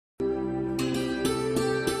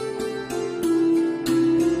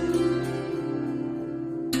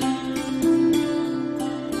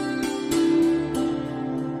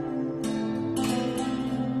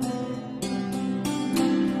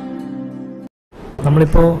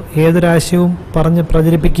നമ്മളിപ്പോൾ ഏതൊരാശയവും പറഞ്ഞ്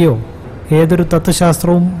പ്രചരിപ്പിക്കുകയോ ഏതൊരു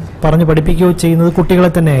തത്വശാസ്ത്രവും പറഞ്ഞ് പഠിപ്പിക്കുകയോ ചെയ്യുന്നത് കുട്ടികളെ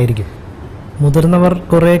തന്നെ ആയിരിക്കും. മുതിർന്നവർ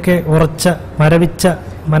കുറേയൊക്കെ ഉറച്ച മരവിച്ച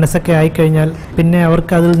മനസ്സൊക്കെ ആയിക്കഴിഞ്ഞാൽ പിന്നെ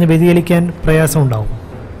അവർക്ക് അതിൽ നിന്ന് വ്യതിചലിക്കാൻ പ്രയാസമുണ്ടാവും.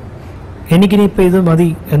 എനിക്കിനിയിപ്പോൾ ഇത് മതി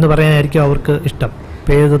എന്ന് പറയാനായിരിക്കും അവർക്ക് ഇഷ്ടം,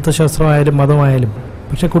 ഇപ്പോൾ ഏത് തത്വശാസ്ത്രമായാലും മതമായാലും.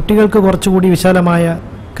 പക്ഷെ കുട്ടികൾക്ക് കുറച്ചുകൂടി വിശാലമായ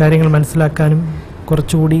കാര്യങ്ങൾ മനസ്സിലാക്കാനും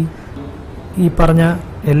കുറച്ചുകൂടി ഈ പറഞ്ഞ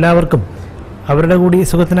എല്ലാവർക്കും അവരുടെ കൂടി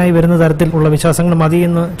സുഖത്തിനായി വരുന്ന തരത്തിലുള്ള വിശ്വാസങ്ങൾ മതി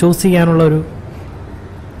എന്ന് ചൂസ് ചെയ്യാനുള്ള ഒരു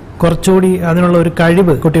കുറച്ചുകൂടി അതിനുള്ള ഒരു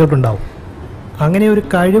കഴിവ് കുട്ടികൾക്കുണ്ടാവും. അങ്ങനെ ഒരു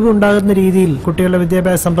കഴിവ് ഉണ്ടാകുന്ന രീതിയിൽ കുട്ടികളുടെ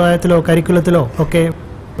വിദ്യാഭ്യാസ സമ്പ്രദായത്തിലോ കരിക്കുലത്തിലോ ഒക്കെ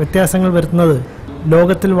വ്യത്യാസങ്ങൾ വരുത്തുന്നത്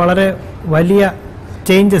ലോകത്തിൽ വളരെ വലിയ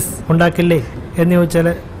ചേഞ്ചസ് ഉണ്ടാക്കില്ലേ എന്ന് ചോദിച്ചാൽ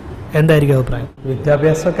എന്തായിരിക്കും അഭിപ്രായം?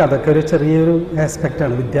 വിദ്യാഭ്യാസമൊക്കെ അതൊക്കെ ഒരു ചെറിയൊരു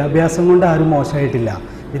ആസ്പെക്റ്റാണ്. വിദ്യാഭ്യാസം കൊണ്ട് ആരും മോശമായിട്ടില്ല,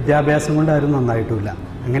 വിദ്യാഭ്യാസം കൊണ്ട് ആരും നന്നായിട്ടുമില്ല.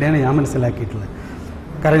 അങ്ങനെയാണ് ഞാൻ മനസ്സിലാക്കിയിട്ടുള്ളത്.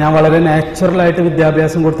 കാരണം ഞാൻ വളരെ നാച്ചുറലായിട്ട്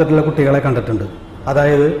വിദ്യാഭ്യാസം കൊടുത്തിട്ടുള്ള കുട്ടികളെ കണ്ടിട്ടുണ്ട്.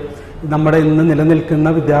 അതായത് നമ്മുടെ ഇന്ന് നിലനിൽക്കുന്ന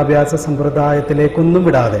വിദ്യാഭ്യാസ സമ്പ്രദായത്തിലേക്കൊന്നും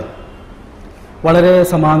വിടാതെ വളരെ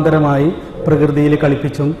സമാന്തരമായി പ്രകൃതിയിൽ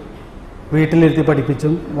കളിപ്പിച്ചും വീട്ടിലിരുത്തി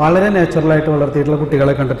പഠിപ്പിച്ചും വളരെ നാച്ചുറലായിട്ട് വളർത്തിയിട്ടുള്ള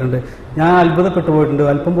കുട്ടികളെ കണ്ടിട്ടുണ്ട്. ഞാൻ അത്ഭുതപ്പെട്ടു പോയിട്ടുണ്ട്.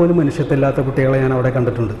 അല്പം പോലും മനുഷ്യത്വമില്ലാത്ത കുട്ടികളെ ഞാൻ അവിടെ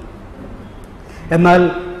കണ്ടിട്ടുണ്ട്. എന്നാൽ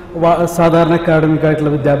സാധാരണ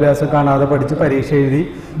അക്കാഡമിക്കായിട്ടുള്ള വിദ്യാഭ്യാസം കാണാതെ പഠിച്ച് പരീക്ഷ എഴുതി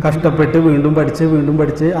കഷ്ടപ്പെട്ട് വീണ്ടും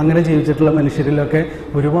പഠിച്ച് അങ്ങനെ ജീവിച്ചിട്ടുള്ള മനുഷ്യരിലൊക്കെ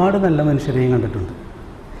ഒരുപാട് നല്ല മനുഷ്യരെയും കണ്ടിട്ടുണ്ട്.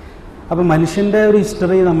 അപ്പം മനുഷ്യൻ്റെ ഒരു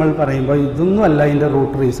ഹിസ്റ്ററി നമ്മൾ പറയുമ്പോൾ ഇതൊന്നും അല്ല ഇതിൻ്റെ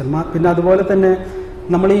റൂട്ട് റീസൺ. പിന്നെ അതുപോലെ തന്നെ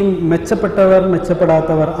നമ്മൾ ഈ മെച്ചപ്പെട്ടവർ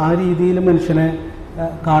മെച്ചപ്പെടാത്തവർ ആ രീതിയിൽ മനുഷ്യനെ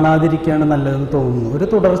കാണാതിരിക്കുകയാണ് നല്ലതെന്ന് തോന്നുന്നു. ഒരു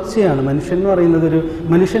തുടർച്ചയാണ് മനുഷ്യൻ എന്ന്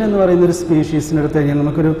പറയുന്നത് ഒരു സ്പീഷീസിനെടുത്ത് കഴിഞ്ഞാൽ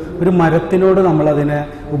നമുക്കൊരു മരത്തിനോട് നമ്മളതിനെ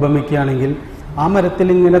ഉപമിക്കുകയാണെങ്കിൽ ആ മരത്തിൽ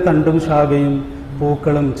ഇങ്ങനെ തണ്ടും ശാഖയും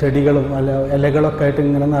പൂക്കളും ചെടികളും ഇലകളൊക്കെ ആയിട്ട്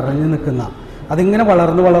ഇങ്ങനെ നിറഞ്ഞു നിൽക്കുന്ന അതിങ്ങനെ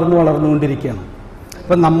വളർന്നുകൊണ്ടിരിക്കുകയാണ്.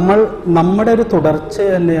 അപ്പം നമ്മുടെ ഒരു തുടർച്ച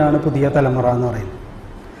തന്നെയാണ് പുതിയ തലമുറ എന്ന് പറയുന്നത്.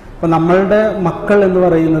 അപ്പം നമ്മളുടെ മക്കൾ എന്ന്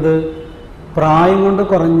പറയുന്നത് പ്രായം കൊണ്ട്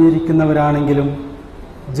കുറഞ്ഞിരിക്കുന്നവരാണെങ്കിലും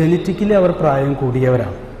ജനറ്റിക്കലി അവർ പ്രായം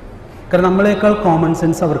കൂടിയവരാണ്. കാരണം നമ്മളെക്കാൾ കോമൺ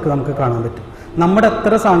സെൻസ് നമുക്ക് കാണാൻ പറ്റും. നമ്മുടെ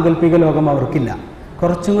അത്ര സാങ്കല്പിക ലോകം അവർക്കില്ല.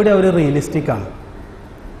 കുറച്ചും കൂടി അവർ റിയലിസ്റ്റിക് ആണ്.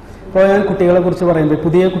 ഇപ്പോൾ ഞാൻ കുട്ടികളെക്കുറിച്ച് പറയുമ്പോൾ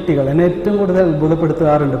പുതിയ കുട്ടികൾ എന്നെ ഏറ്റവും കൂടുതൽ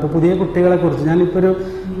അത്ഭുതപ്പെടുത്താറുണ്ട്. ഇപ്പോൾ പുതിയ കുട്ടികളെക്കുറിച്ച് ഞാനിപ്പോൾ ഒരു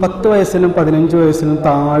 10 വയസ്സിനും 15 വയസ്സിനും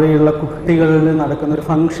താഴെയുള്ള കുട്ടികളിൽ നടക്കുന്ന ഒരു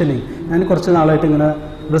ഫങ്ഷനിങ് ഞാൻ കുറച്ച് നാളായിട്ട് ഇങ്ങനെ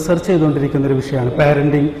റിസർച്ച് ചെയ്തുകൊണ്ടിരിക്കുന്നൊരു വിഷയമാണ്.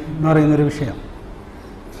 പാരൻറ്റിങ് എന്ന് പറയുന്നൊരു വിഷയം.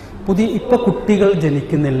 ഇപ്പോൾ കുട്ടികൾ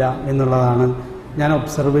ജനിക്കുന്നില്ല എന്നുള്ളതാണ് ഞാൻ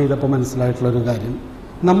ഒബ്സർവ് ചെയ്തപ്പോൾ മനസ്സിലായിട്ടുള്ളൊരു കാര്യം.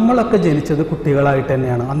 നമ്മളൊക്കെ ജനിച്ചത് കുട്ടികളായിട്ട്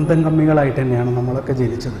തന്നെയാണ്, അന്തംഗമ്മികളായിട്ട് തന്നെയാണ് നമ്മളൊക്കെ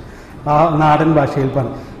ജനിച്ചത്. ആ നാടൻ ഭാഷയിൽ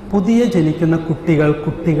പറഞ്ഞു പുതിയ ജനിക്കുന്ന കുട്ടികൾ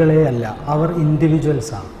കുട്ടികളെ അല്ല, അവർ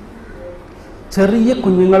ഇൻഡിവിജ്വൽസാണ്. ചെറിയ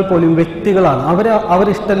കുഞ്ഞുങ്ങൾ പോലും വ്യക്തികളാണ്.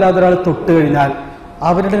 അവരിഷ്ടമില്ലാത്ത ഒരാൾ തൊട്ട് കഴിഞ്ഞാൽ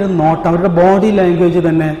അവരുടെ ഒരു നോട്ടം, അവരുടെ ബോഡി ലാംഗ്വേജ്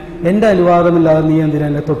തന്നെ എൻ്റെ അനുവാദമില്ലാതെ നീ എന്തിനാ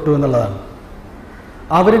എന്നെ തൊട്ടു എന്നുള്ളതാണ്.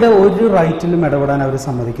 അവരുടെ ഒരു റൈറ്റിലും ഇടപെടാൻ അവർ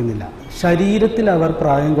സമ്മതിക്കുന്നില്ല. ശരീരത്തിൽ അവർ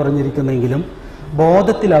പ്രായം കുറഞ്ഞിരിക്കുന്നെങ്കിലും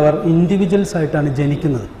ബോധത്തിൽ അവർ ഇൻഡിവിജ്വൽസ് ആയിട്ടാണ്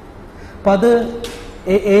ജനിക്കുന്നത്. അപ്പം അത്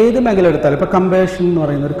ഏത് മേഖല എടുത്താലും ഇപ്പോൾ കമ്പാഷൻ എന്ന്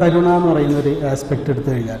പറയുന്ന ഒരു കരുണ എന്ന് പറയുന്ന ഒരു ആസ്പെക്റ്റ് എടുത്തു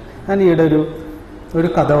കഴിഞ്ഞാൽ ഞാൻ ഈയിടെ ഒരു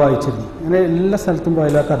കഥ വായിച്ചിരുന്നു. ഞാൻ എല്ലാ സ്ഥലത്തും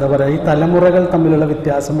പോയാലും ആ കഥ പറയാം. ഈ തലമുറകൾ തമ്മിലുള്ള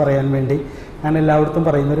വ്യത്യാസം പറയാൻ വേണ്ടി ഞാൻ എല്ലായിടത്തും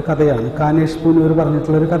പറയുന്നൊരു കഥയാണ്. കാനേഷ് പൂനൂർ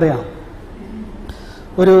പറഞ്ഞിട്ടുള്ളൊരു കഥയാണ്.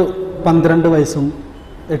 ഒരു 12 വയസ്സും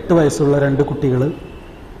 8 വയസ്സുള്ള 2 കുട്ടികൾ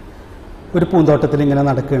ഒരു പൂന്തോട്ടത്തിൽ ഇങ്ങനെ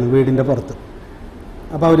നടക്കുകയാണ് വീടിൻ്റെ പുറത്ത്.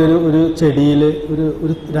 അപ്പോൾ ഒരു ചെടിയിൽ ഒരു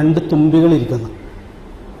 2 തുമ്പികൾ ഇരിക്കുന്നു.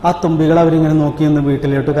 ആ തുമ്പികൾ അവരിങ്ങനെ നോക്കി നിന്ന്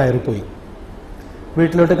വീട്ടിലോട്ട്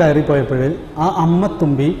കയറിപ്പോയപ്പോൾ ആ അമ്മ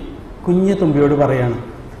തുമ്പി കുഞ്ഞു തുമ്പിയോട് പറയാണ്,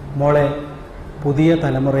 മോളെ പുതിയ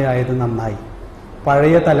തലമുറയായത് നന്നായി,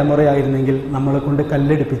 പഴയ തലമുറയായിരുന്നെങ്കിൽ നമ്മളെ കൊണ്ട്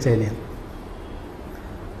കല്ലെടുപ്പിച്ചേനെ.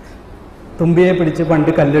 തുമ്പിയെ പിടിച്ച്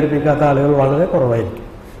പണ്ട് കല്ലെടുപ്പിക്കാത്ത ആളുകൾ വളരെ കുറവായിരിക്കും.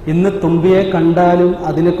 ഇന്ന് തുമ്പിയെ കണ്ടാലും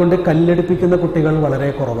അതിനെക്കൊണ്ട് കല്ലെടുപ്പിക്കുന്ന കുട്ടികൾ വളരെ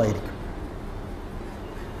കുറവായിരിക്കും.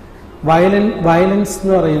 വയലൻസ്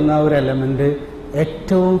എന്ന് പറയുന്ന ഒരു എലമെന്റ്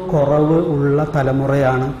ഏറ്റവും കുറവ് ഉള്ള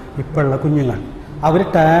തലമുറയാണ് ഇപ്പോഴുള്ള കുഞ്ഞുങ്ങൾ. അവർ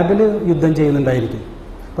ടാബിൽ യുദ്ധം ചെയ്യുന്നുണ്ടായിരിക്കും.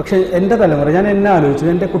 പക്ഷെ എൻ്റെ തലമുറ, ഞാൻ എന്നെ ആലോചിച്ചു,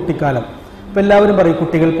 എൻ്റെ കുട്ടിക്കാലം. ഇപ്പം എല്ലാവരും പറയും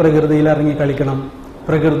കുട്ടികൾ പ്രകൃതിയിൽ ഇറങ്ങി കളിക്കണം,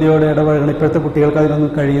 പ്രകൃതിയോട് ഇടപഴകണം. ഇപ്പോഴത്തെ കുട്ടികൾക്ക്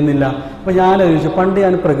അതിനൊന്നും കഴിയുന്നില്ല. അപ്പം ഞാൻ ആലോചിച്ചു, പണ്ട്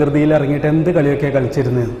ഞാൻ പ്രകൃതിയിൽ ഇറങ്ങിയിട്ട് എന്ത് കളിയൊക്കെയാണ്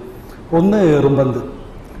കളിച്ചിരുന്നത്. ഒന്ന് ഏറുമ്പന്ത്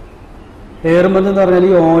എന്ന് പറഞ്ഞാൽ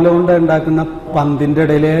ഈ ഓല കൊണ്ട് ഉണ്ടാക്കുന്ന പന്തിൻ്റെ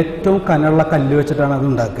ഇടയിൽ ഏറ്റവും കനമുള്ള കല്ല് വെച്ചിട്ടാണ് അത്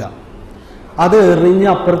ഉണ്ടാക്കുക. അത് എറിഞ്ഞ്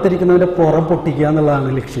അപ്പുറത്തിരിക്കുന്നവൻ്റെ പുറം പൊട്ടിക്കുക എന്നുള്ളതാണ്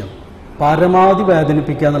ലക്ഷ്യം. പരമാവധി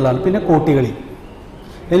വേദനിപ്പിക്കുക എന്നുള്ളതാണ്. പിന്നെ കോട്ടികളി.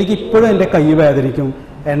 എനിക്കിപ്പോഴും എൻ്റെ കൈ വേദനിക്കും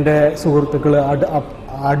എൻ്റെ സുഹൃത്തുക്കൾ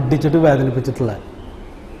അടിച്ചിട്ട് വേദനിപ്പിച്ചിട്ടുള്ള.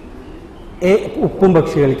 ഉപ്പും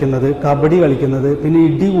പക്ഷി കളിക്കുന്നത്, കബഡി കളിക്കുന്നത്, പിന്നെ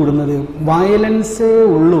ഇടി കൂടുന്നത്, വയലൻസേ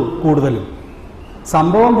ഉള്ളൂ കൂടുതലും.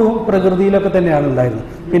 സംഭവം പ്രകൃതിയിലൊക്കെ തന്നെയാണ് ഉണ്ടായിരുന്നത്.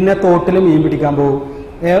 പിന്നെ തോട്ടിൽ മീൻ പിടിക്കാൻ പോകും,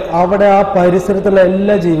 അവിടെ ആ പരിസരത്തുള്ള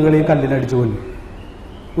എല്ലാ ജീവികളെയും കല്ലിനടിച്ചു കൊല്ലും,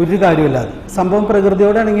 ഒരു കാര്യമില്ലാതെ. സംഭവം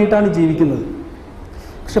പ്രകൃതിയോട് ഇണങ്ങിയിട്ടാണ് ജീവിക്കുന്നത്.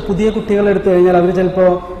 പക്ഷെ പുതിയ കുട്ടികളെ എടുത്തു കഴിഞ്ഞാൽ അവർ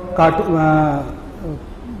ചിലപ്പോൾ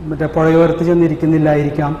മറ്റേ പുഴയോരത്ത്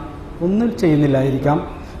ചെന്നിരിക്കുന്നില്ലായിരിക്കാം, ഒന്നും ചെയ്യുന്നില്ലായിരിക്കാം.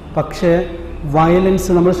 പക്ഷേ വയലൻസ്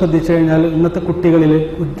നമ്മൾ ശ്രദ്ധിച്ചു കഴിഞ്ഞാൽ ഇന്നത്തെ കുട്ടികളിൽ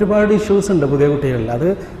ഒരുപാട് ഇഷ്യൂസ് ഉണ്ട് പുതിയ കുട്ടികളിൽ. അത്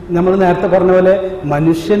നമ്മൾ നേരത്തെ പറഞ്ഞ പോലെ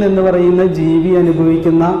മനുഷ്യൻ എന്ന് പറയുന്ന ജീവി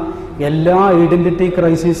അനുഭവിക്കുന്ന എല്ലാ ഐഡന്റിറ്റി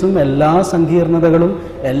ക്രൈസിസും എല്ലാ സങ്കീർണതകളും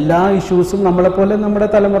എല്ലാ ഇഷ്യൂസും നമ്മളെപ്പോലെ നമ്മുടെ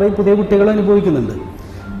തലമുറയിൽ പുതിയ കുട്ടികൾ അനുഭവിക്കുന്നുണ്ട്.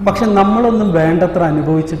 പക്ഷെ നമ്മളൊന്നും വേണ്ടത്ര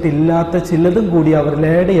അനുഭവിച്ചിട്ടില്ലാത്ത ചിലതും കൂടി അവരിൽ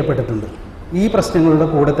ആഡ് ചെയ്യപ്പെട്ടിട്ടുണ്ട് ഈ പ്രശ്നങ്ങളുടെ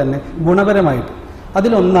കൂടെ തന്നെ ഗുണപരമായിട്ട്.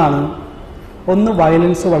 ഒന്ന്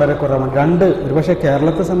വയലൻസ് വളരെ കുറവാണ്. രണ്ട്, ഒരുപക്ഷെ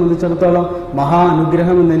കേരളത്തെ സംബന്ധിച്ചിടത്തോളം മഹാ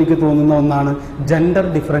അനുഗ്രഹം എന്ന് എനിക്ക് തോന്നുന്ന ഒന്നാണ് ജെൻഡർ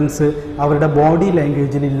ഡിഫറൻസ് അവരുടെ ബോഡി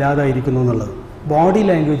ലാംഗ്വേജിൽ ഇല്ലാതായിരിക്കുന്നു എന്നുള്ളത്. ബോഡി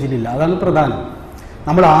ലാംഗ്വേജിലില്ല, അതാണ് പ്രധാനം.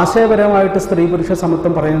 നമ്മൾ ആശയപരമായിട്ട് സ്ത്രീ പുരുഷ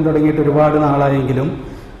സമത്വം പറയാൻ തുടങ്ങിയിട്ട് ഒരുപാട് നാളായെങ്കിലും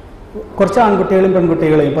കുറച്ച് ആൺകുട്ടികളെയും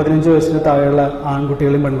പെൺകുട്ടികളെയും 15 വയസ്സിന് താഴെയുള്ള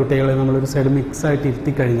ആൺകുട്ടികളെയും പെൺകുട്ടികളെയും നമ്മളൊരു സൈഡ് മിക്സായിട്ട്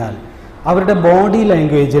ഇരുത്തി കഴിഞ്ഞാൽ അവരുടെ ബോഡി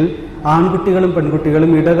ലാംഗ്വേജിൽ ആൺകുട്ടികളും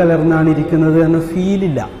പെൺകുട്ടികളും ഇടകലർന്നാണ് ഇരിക്കുന്നത് എന്ന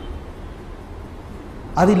ഫീലില്ല,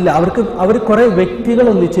 അതില്ല. അവർ കുറേ വ്യക്തികൾ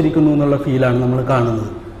ഒന്നിച്ചിരിക്കുന്നു എന്നുള്ള ഫീലാണ് നമ്മൾ കാണുന്നത്.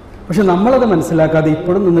 പക്ഷെ നമ്മളത് മനസ്സിലാക്കാതെ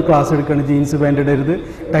ഇപ്പോഴും നിന്ന് ക്ലാസ് എടുക്കണം, ജീൻസ് പാൻറ് ഇടരുത്,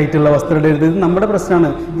 ടൈറ്റുള്ള വസ്ത്രം ഇടരുത്. ഇത് നമ്മുടെ പ്രശ്നമാണ്.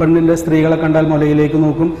 പെണ്ണിൻ്റെ സ്ത്രീകളെ കണ്ടാൽ മുലയിലേക്ക്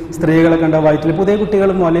നോക്കും, സ്ത്രീകളെ കണ്ടാൽ വയറ്റിൽ. പുതിയ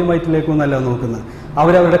കുട്ടികൾ മുലയും വയറ്റിലേക്കും എന്നല്ല നോക്കുന്നത്,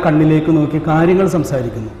 അവരവരുടെ കണ്ണിലേക്ക് നോക്കി കാര്യങ്ങൾ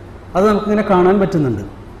സംസാരിക്കുന്നു. അത് നമുക്കിങ്ങനെ കാണാൻ പറ്റുന്നുണ്ട്.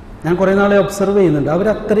 ഞാൻ കുറേ നാളെ ഒബ്സർവ് ചെയ്യുന്നുണ്ട്.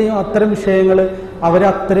 അത്തരം വിഷയങ്ങൾ അവരെ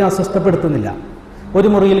അത്രയും അസ്വസ്ഥപ്പെടുത്തുന്നില്ല. ഒരു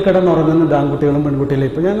മുറിയിൽ കിടന്നുറങ്ങുന്നുണ്ട് ആൺകുട്ടികളും പെൺകുട്ടികളും.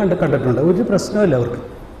 ഇപ്പോൾ ഞാൻ കണ്ടിട്ടുണ്ട്, ഒരു പ്രശ്നമില്ല അവർക്ക്.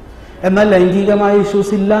 എന്നാൽ ലൈംഗികമായ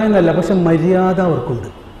ഇഷ്യൂസ് ഇല്ല എന്നല്ല, പക്ഷെ മര്യാദ അവർക്കുണ്ട്.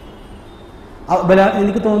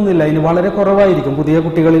 എനിക്ക് തോന്നുന്നില്ല, ഇനി വളരെ കുറവായിരിക്കും പുതിയ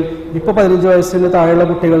കുട്ടികളിൽ. ഇപ്പോൾ 15 വയസ്സിന് താഴെയുള്ള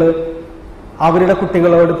കുട്ടികൾ അവരുടെ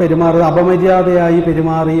കുട്ടികളോട് അപമര്യാദയായി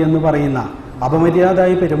പെരുമാറി എന്ന് പറയുന്ന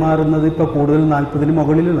അപമര്യാദയായി പെരുമാറുന്നത് ഇപ്പോൾ കൂടുതൽ 40-ന്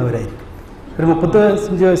മുകളിലുള്ളവരായിരിക്കും, ഒരു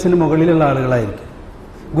 35 വയസ്സിന് മുകളിലുള്ള ആളുകളായിരിക്കും.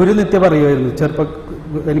 ഗുരു നിത്യ പറയുമായിരുന്നു,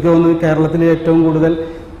 എനിക്ക് തോന്നുന്നു കേരളത്തിലെ ഏറ്റവും കൂടുതൽ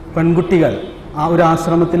പെൺകുട്ടികൾ ആ ഒരു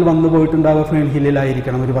ആശ്രമത്തിൽ വന്നു പോയിട്ടുണ്ടാവുക ഫേൺ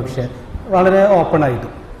ഹില്ലിലായിരിക്കണം ഒരു പക്ഷേ, വളരെ ഓപ്പണായിട്ട്.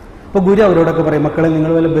 അപ്പോൾ ഗുരു അവരോടൊക്കെ പറയും, മക്കളെ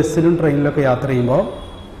നിങ്ങൾ വല്ല ബസ്സിലും ട്രെയിനിലൊക്കെ യാത്ര ചെയ്യുമ്പോൾ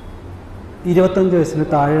 25 വയസ്സിന്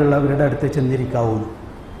താഴെയുള്ളവരുടെ അടുത്ത് ചെന്നിരിക്കാവുന്നു,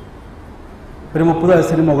 ഒരു 30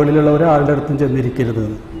 വയസ്സിന് മുകളിലുള്ള ഒരാളുടെ അടുത്തും ചെന്നിരിക്കരുത്.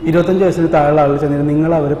 25 വയസ്സിന് താഴെയുള്ള ആളുകൾ ചെന്നിരുന്ന്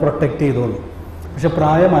നിങ്ങൾ അവരെ പ്രൊട്ടക്റ്റ് ചെയ്തോളൂ. പക്ഷെ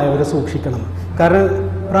പ്രായമായവരെ സൂക്ഷിക്കണം. കാരണം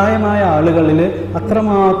പ്രായമായ ആളുകളിൽ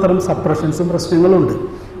അത്രമാത്രം സപ്രഷൻസും പ്രശ്നങ്ങളുണ്ട്.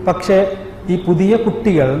 പക്ഷേ ഈ പുതിയ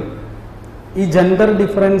കുട്ടികൾ ഈ ജെൻഡർ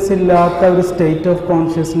ഡിഫറൻസ് ഇല്ലാത്ത ഒരു സ്റ്റേറ്റ് ഓഫ്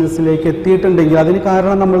കോൺഷ്യസ്നെസ്സിലേക്ക് എത്തിയിട്ടുണ്ടെങ്കിൽ അതിന്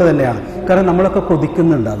കാരണം നമ്മൾ തന്നെയാണ്. കാരണം നമ്മളൊക്കെ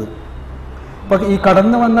കൊതിക്കുന്നുണ്ട് അത്. അപ്പം ഈ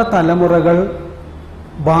കടന്നു വന്ന തലമുറകൾ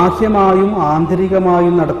ബാഹ്യമായും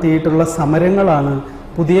ആന്തരികമായും നടത്തിയിട്ടുള്ള സമരങ്ങളാണ്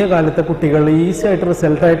പുതിയ കാലത്തെ കുട്ടികൾ ഈസി ആയിട്ട്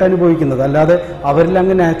റിസൾട്ടായിട്ട് അനുഭവിക്കുന്നത്. അല്ലാതെ അവരിൽ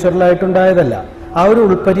അങ്ങ് നാച്ചുറലായിട്ടുണ്ടായതല്ല. ആ ഒരു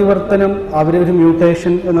ഉൾപരിവർത്തനം, അവരൊരു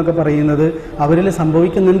മ്യൂട്ടേഷൻ എന്നൊക്കെ പറയുന്നത് അവരിൽ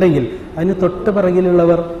സംഭവിക്കുന്നുണ്ടെങ്കിൽ അതിന് തൊട്ട്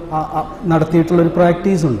പിറകിലുള്ളവർ നടത്തിയിട്ടുള്ളൊരു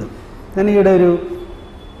പ്രാക്ടീസുണ്ട്. ഞാൻ ഈയിടെ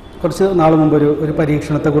കുറച്ച് നാൾ മുമ്പ് ഒരു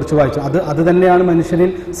പരീക്ഷണത്തെക്കുറിച്ച് വായിച്ചു. അത് തന്നെയാണ്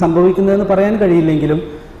മനുഷ്യരിൽ സംഭവിക്കുന്നതെന്ന് പറയാൻ കഴിയില്ലെങ്കിലും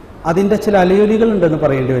അതിൻ്റെ ചില അലയൊലികളുണ്ടെന്ന്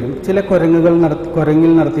പറയേണ്ടി വരും. ചില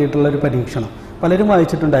കുരങ്ങിൽ നടത്തിയിട്ടുള്ള ഒരു പരീക്ഷണം പലരും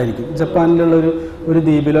വായിച്ചിട്ടുണ്ടായിരിക്കും. ജപ്പാനിലുള്ള ഒരു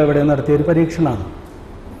ദ്വീപിലോ എവിടെയോ നടത്തിയ ഒരു പരീക്ഷണമാണ്.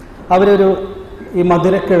 ഈ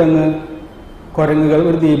മധുരക്കിഴങ്ങ് കുരങ്ങുകൾ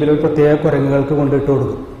ഒരു ദ്വീപിൽ ഒരു പ്രത്യേക കുരങ്ങുകൾക്ക് കൊണ്ടിട്ട്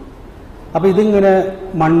കൊടുക്കും. അപ്പോൾ ഇതിങ്ങനെ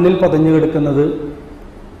മണ്ണിൽ പൊതഞ്ഞു കിടക്കുന്നത്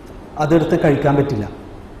അതെടുത്ത് കഴിക്കാൻ പറ്റില്ല.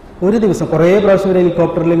 ഒരു ദിവസം കുറേ പ്രാവശ്യം ഒരു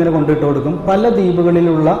ഹെലികോപ്റ്ററിൽ ഇങ്ങനെ കൊണ്ടിട്ട് കൊടുക്കും. പല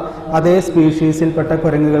ദ്വീപുകളിലുള്ള അതേ സ്പീഷീസിൽപ്പെട്ട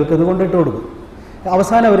കുരങ്ങുകൾക്ക് ഇത് കൊണ്ടിട്ട് കൊടുക്കും.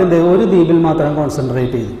 അവസാനം അവരെന്ത് ഒരു ദ്വീപിൽ മാത്രം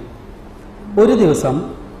കോൺസെൻട്രേറ്റ് ചെയ്തു. ഒരു ദിവസം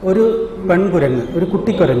ഒരു പെൺകുരങ്ങ്, ഒരു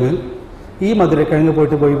കുട്ടിക്കുരങ്ങ് ഈ മധുരക്കിഴങ്ങ്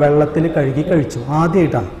പോയി വെള്ളത്തിൽ കഴുകി കഴിച്ചു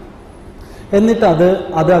ആദ്യമായിട്ടാണ്. എന്നിട്ട്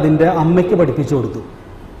അത് അതിൻ്റെ അമ്മയ്ക്ക് പഠിപ്പിച്ചു കൊടുത്തു.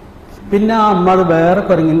 പിന്നെ ആ അമ്മ അത് വേറെ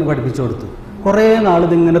കുരങ്ങിന് പഠിപ്പിച്ചു കൊടുത്തു. കുറേ നാൾ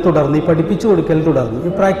ഇതിങ്ങനെ തുടർന്ന് ഈ പഠിപ്പിച്ചു കൊടുക്കൽ തുടർന്നു,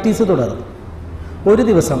 ഈ പ്രാക്ടീസ് തുടർന്നു. ഒരു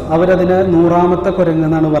ദിവസം അവരതിന് 100ാമത്തെ കുരങ്ങ്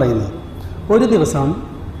എന്നാണ് പറയുന്നത്. ഒരു ദിവസം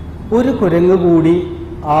ഒരു കുരങ്ങ് കൂടി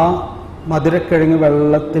ആ മധുരക്കിഴങ്ങ്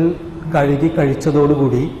വെള്ളത്തിൽ കഴുകി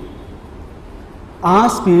കഴിച്ചതോടുകൂടി ആ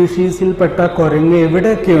സ്പീഷീസിൽപ്പെട്ട കുരങ്ങ്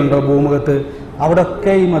എവിടെയൊക്കെയുണ്ടോ ഭൂമുഖത്ത്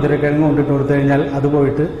അവിടെയൊക്കെ ഈ മധുരക്കിഴങ്ങ് കൊണ്ടിട്ട് കൊടുത്തു കഴിഞ്ഞാൽ അത്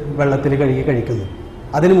പോയിട്ട് വെള്ളത്തിൽ കഴുകി കഴിക്കുന്നു,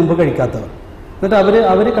 അതിനു മുമ്പ് കഴിക്കാത്തവർ. എന്നിട്ട്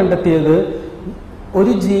അവർ കണ്ടെത്തിയത്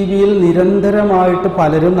ഒരു ജീവിയിൽ നിരന്തരമായിട്ട്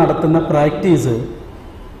പലരും നടത്തുന്ന പ്രാക്ടീസ്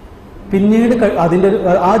പിന്നീട് അതിൻ്റെ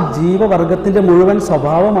ആ ജീവവർഗത്തിൻ്റെ മുഴുവൻ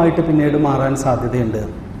സ്വഭാവമായിട്ട് പിന്നീട് മാറാൻ സാധ്യതയുണ്ട്.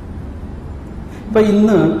 ഇപ്പം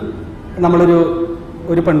ഇന്ന്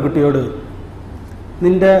നമ്മളൊരു പെൺകുട്ടിയോട്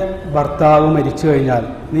നിന്റെ ഭർത്താവ് മരിച്ചു കഴിഞ്ഞാൽ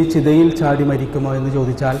നീ ചിതയിൽ ചാടി മരിക്കുമോ എന്ന്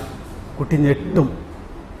ചോദിച്ചാൽ കുട്ടി ഞെട്ടും,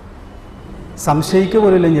 സംശയിക്കുക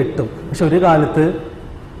പോലുമില്ല, ഞെട്ടും. പക്ഷെ ഒരു കാലത്ത്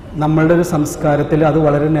നമ്മളുടെ ഒരു സംസ്കാരത്തിൽ അത്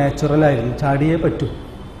വളരെ നാച്ചുറലായിരുന്നു. ചാടിയേ പറ്റൂ,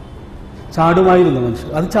 ചാടുമായിരുന്നു മനുഷ്യർ.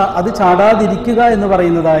 അത് ചാടാതിരിക്കുക എന്ന്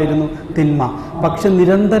പറയുന്നതായിരുന്നു തിന്മ. പക്ഷെ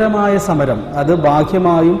നിരന്തരമായ സമരം, അത്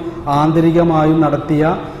ബാഹ്യമായും ആന്തരികമായും നടത്തിയ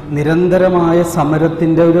നിരന്തരമായ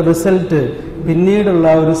സമരത്തിൻ്റെ ഒരു റിസൾട്ട് പിന്നീടുള്ള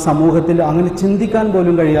ഒരു സമൂഹത്തിൽ അങ്ങനെ ചിന്തിക്കാൻ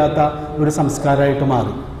പോലും കഴിയാത്ത ഒരു സംസ്കാരമായിട്ട്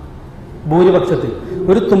മാറി. ഭൂരിപക്ഷത്തിൽ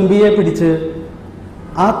ഒരു തുമ്പിയെ പിടിച്ച്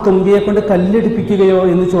ആ തുമ്പിയെ കൊണ്ട് കല്ലെടുപ്പിക്കുകയോ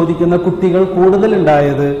എന്ന് ചോദിക്കുന്ന കുട്ടികൾ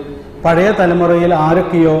കൂടുതലുണ്ടായത് പഴയ തലമുറയിൽ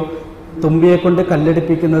ആരൊക്കെയോ തുമ്പിയെ കൊണ്ട്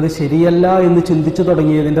കല്ലെടുപ്പിക്കുന്നത് ശരിയല്ല എന്ന് ചിന്തിച്ചു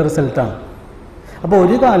തുടങ്ങിയതിൻ്റെ റിസൾട്ടാണ്. അപ്പോൾ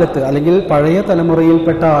ഒരു കാലത്ത് അല്ലെങ്കിൽ പഴയ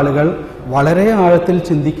തലമുറയിൽപ്പെട്ട ആളുകൾ വളരെ ആഴത്തിൽ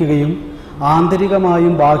ചിന്തിക്കുകയും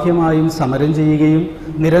ആന്തരികമായും ബാഹ്യമായും സമരം ചെയ്യുകയും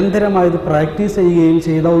നിരന്തരമായി ഇത് പ്രാക്ടീസ് ചെയ്യുകയും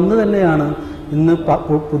ചെയ്ത ഒന്ന് തന്നെയാണ് ഇന്ന്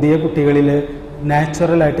പുതിയ കുട്ടികളിൽ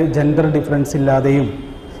നാച്ചുറലായിട്ട് ജെൻഡർ ഡിഫറൻസ് ഇല്ലാതെയും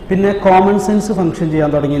പിന്നെ കോമൺ സെൻസ് ഫങ്ഷൻ ചെയ്യാൻ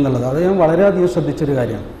തുടങ്ങി എന്നുള്ളത്. അത് ഞാൻ വളരെയധികം ശ്രദ്ധിച്ചൊരു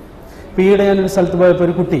കാര്യമാണ്. ഇപ്പോൾ ഈയിടെ ഞാനൊരു സ്ഥലത്ത് പോയപ്പോൾ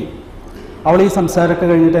ഒരു കുട്ടി, അവൾ ഈ സംസാരമൊക്കെ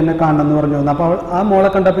കഴിഞ്ഞിട്ട് എന്നെ കാണണമെന്ന് പറഞ്ഞു വന്നു. അപ്പോൾ ആ മോളെ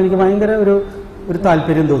കണ്ടപ്പോൾ എനിക്ക് ഭയങ്കര ഒരു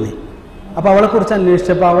താല്പര്യം തോന്നി. അപ്പോൾ അവളെക്കുറിച്ച്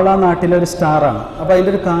അന്വേഷിച്ചപ്പോൾ അവൾ ആ നാട്ടിലെ ഒരു സ്റ്റാറാണ്. അപ്പോൾ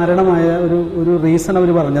അതിൻ്റെ ഒരു കാരണമായ ഒരു റീസൺ അവർ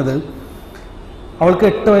പറഞ്ഞത്, അവൾക്ക്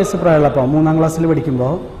 8 വയസ്സ് പ്രായമുള്ളപ്പോൾ 3ാം ക്ലാസ്സിൽ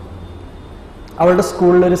പഠിക്കുമ്പോൾ അവളുടെ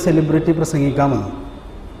സ്കൂളിലൊരു സെലിബ്രിറ്റി പ്രസംഗിക്കാൻ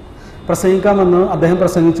വന്നു. അദ്ദേഹം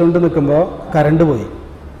പ്രസംഗിച്ചുകൊണ്ട് നിൽക്കുമ്പോൾ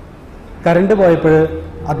കറണ്ട് പോയപ്പോൾ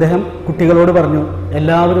അദ്ദേഹം കുട്ടികളോട് പറഞ്ഞു,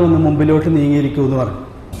 എല്ലാവരും ഒന്ന് മുമ്പിലോട്ട് നീങ്ങിയിരിക്കൂ എന്ന് പറഞ്ഞു.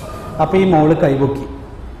 അപ്പോൾ ഈ മോള് കൈപൊക്കി.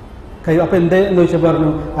 അപ്പോൾ എന്ന് ചോദിച്ചപ്പോൾ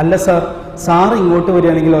പറഞ്ഞു, അല്ല സാർ ഇങ്ങോട്ട്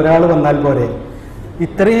വരികയാണെങ്കിൽ ഒരാൾ വന്നാൽ പോരെ,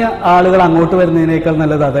 ഇത്രയും ആളുകൾ അങ്ങോട്ട് വരുന്നതിനേക്കാൾ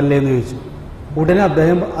നല്ലത് അതല്ലേ എന്ന് ചോദിച്ചു. ഉടനെ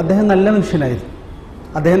അദ്ദേഹം നല്ല മനുഷ്യനായിരുന്നു.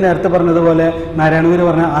 അദ്ദേഹം നേരത്തെ പറഞ്ഞതുപോലെ നാരായണഗുരു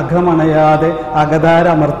പറഞ്ഞ അകമണയാതെ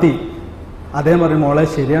അകതാരമർത്തി അദ്ദേഹം പറഞ്ഞു, മോളെ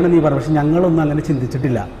ശരിയാണ് നീ പറഞ്ഞു, പക്ഷെ ഞങ്ങളൊന്നും അങ്ങനെ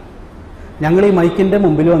ചിന്തിച്ചിട്ടില്ല. ഞങ്ങൾ ഈ മൈക്കിൻ്റെ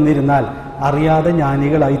മുമ്പിൽ വന്നിരുന്നാൽ അറിയാതെ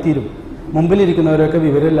ജ്ഞാനികളായിത്തീരും. മുമ്പിലിരിക്കുന്നവരൊക്കെ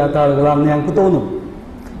വിവരമില്ലാത്ത ആളുകളാണെന്ന് ഞങ്ങൾക്ക് തോന്നും.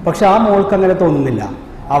 പക്ഷെ ആ മോൾക്ക് അങ്ങനെ തോന്നുന്നില്ല.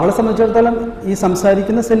 അവളെ സംബന്ധിച്ചിടത്തോളം ഈ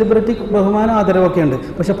സംസാരിക്കുന്ന സെലിബ്രിറ്റി ബഹുമാനം ആദരവൊക്കെ ഉണ്ട്.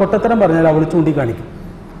 പക്ഷെ പൊട്ടത്തരം പറഞ്ഞാൽ അവൾ ചൂണ്ടിക്കാണിക്കും.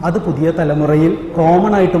 അത് പുതിയ തലമുറയിൽ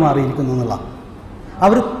കോമൺ ആയിട്ട് മാറിയിരിക്കുന്നു എന്നുള്ള.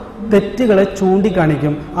 അവർ തെറ്റുകളെ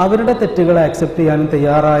ചൂണ്ടിക്കാണിക്കും. അവരുടെ തെറ്റുകളെ അക്സെപ്റ്റ് ചെയ്യാനും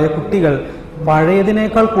തയ്യാറായ കുട്ടികൾ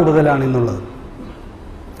പഴയതിനേക്കാൾ കൂടുതലാണ് എന്നുള്ളത്.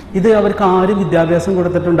 ഇത് അവർക്ക് ആരും വിദ്യാഭ്യാസം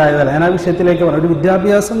കൊടുത്തിട്ടുണ്ടായതല്ല. ഞാൻ ആ വിഷയത്തിലേക്ക് പറഞ്ഞു. ഒരു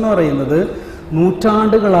വിദ്യാഭ്യാസം എന്ന് പറയുന്നത്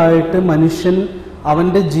നൂറ്റാണ്ടുകളായിട്ട് മനുഷ്യൻ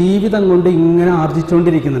അവൻ്റെ ജീവിതം കൊണ്ട് ഇങ്ങനെ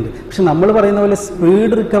ആർജിച്ചുകൊണ്ടിരിക്കുന്നുണ്ട്. പക്ഷെ നമ്മൾ പറയുന്ന പോലെ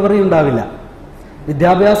സ്പീഡ് റിക്കവറി ഉണ്ടാവില്ല.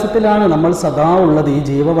 വിദ്യാഭ്യാസത്തിലാണ് നമ്മൾ സദാ ഉള്ളത്. ഈ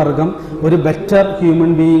ജീവവർഗം ഒരു ബെറ്റർ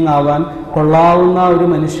ഹ്യൂമൻ ബീയിങ് ആവാൻ, കൊള്ളാവുന്ന ഒരു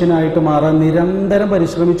മനുഷ്യനായിട്ട് മാറാൻ നിരന്തരം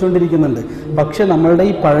പരിശ്രമിച്ചുകൊണ്ടിരിക്കുന്നുണ്ട്. പക്ഷെ നമ്മളുടെ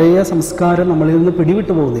ഈ പഴയ സംസ്കാരം നമ്മളിൽ നിന്ന്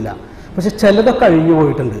പിടിവിട്ടു പോകുന്നില്ല. പക്ഷെ ചിലതൊക്കെ അഴിഞ്ഞു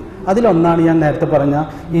പോയിട്ടുണ്ട്. അതിലൊന്നാണ് ഞാൻ നേരത്തെ പറഞ്ഞ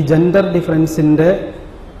ഈ ജെൻഡർ ഡിഫറൻസിൻ്റെ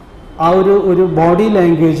ആ ഒരു ബോഡി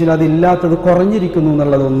ലാംഗ്വേജിൽ അതില്ലാത്തത് കുറഞ്ഞിരിക്കുന്നു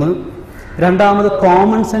എന്നുള്ളതൊന്ന്. രണ്ടാമത്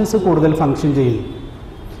കോമൺ സെൻസ് കൂടുതൽ ഫങ്ഷൻ ചെയ്യുന്നു.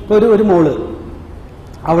 ഇപ്പോൾ ഒരു മോള്,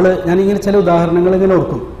 ഞാനിങ്ങനെ ചില ഉദാഹരണങ്ങൾ ഇങ്ങനെ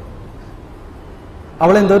ഓർക്കും.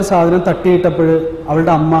 അവളെന്തോ ഒരു സാധനം തട്ടിയിട്ടപ്പോൾ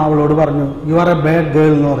അവളുടെ അമ്മ അവളോട് പറഞ്ഞു, you are A bad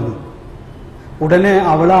girl എന്ന് പറഞ്ഞു. ഉടനെ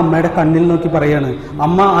അവൾ അമ്മയുടെ കണ്ണിൽ നോക്കി പറയാണ്,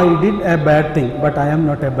 അമ്മ I did A bad thing but I am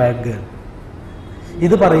not A bad girl.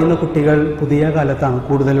 ഇത് പറയുന്ന കുട്ടികൾ പുതിയ കാലത്താണ്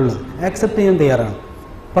കൂടുതലുള്ളത്. ആക്സെപ്റ്റ് ചെയ്യാൻ തയ്യാറാണ്.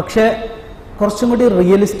 പക്ഷേ കുറച്ചും കൂടി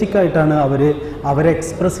റിയലിസ്റ്റിക് ആയിട്ടാണ് അവരെ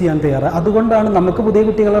എക്സ്പ്രസ് ചെയ്യാൻ തയ്യാറാണ്. അതുകൊണ്ടാണ് നമുക്ക് പുതിയ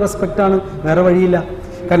കുട്ടികളെ റെസ്പെക്റ്റാണ്, വേറെ വഴിയില്ല.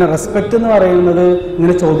 കാരണം റെസ്പെക്റ്റ് എന്ന് പറയുന്നത്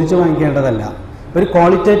ഇങ്ങനെ ചോദിച്ചു വാങ്ങിക്കേണ്ടതല്ല. ഒരു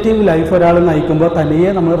ക്വാളിറ്റേറ്റീവ് ലൈഫ് ഒരാൾ നയിക്കുമ്പോൾ തനിയെ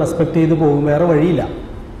നമ്മൾ റെസ്പെക്റ്റ് ചെയ്ത് പോകും, വേറെ വഴിയില്ല.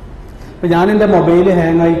 ഇപ്പം ഞാൻ എൻ്റെ മൊബൈൽ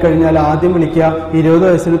ഹാങ് ആയി കഴിഞ്ഞാൽ ആദ്യം വിളിക്കുക 20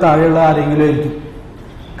 വയസ്സിന് താഴെയുള്ള ആരെങ്കിലും ആയിരിക്കും.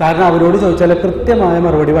 കാരണം അവരോട് ചോദിച്ചാൽ കൃത്യമായ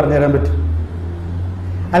മറുപടി പറഞ്ഞുതരാൻ പറ്റും.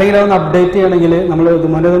 അല്ലെങ്കിൽ അതൊന്ന് അപ്ഡേറ്റ് ചെയ്യണമെങ്കിൽ നമ്മൾ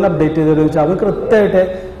ഇതുമൊന്ന് അപ്ഡേറ്റ് ചെയ്ത് ചോദിച്ചാൽ അത് കൃത്യമായിട്ട്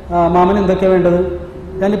മാമൻ എന്തൊക്കെയാണ് വേണ്ടത്.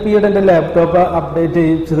 ഞാനിപ്പോൾ ഈയിടെ എൻ്റെ ലാപ്ടോപ്പ് അപ്ഡേറ്റ്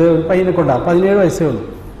ചെയ്യിച്ചത് ഒരു പയ്യനെ കൊണ്ടാണ്, 17 വയസ്സേ ഉള്ളൂ.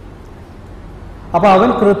 അപ്പോൾ അവൻ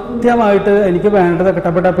കൃത്യമായിട്ട് എനിക്ക് വേണ്ടതൊക്കെ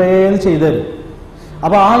ടപ്പേന്ന് ചെയ്തു തരും.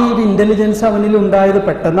 അപ്പോൾ ആ ഒരു ഇൻ്റലിജൻസ് അവനിൽ ഉണ്ടായത്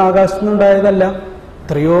പെട്ടെന്ന് ആകാശത്ത് നിന്നുണ്ടായതല്ല.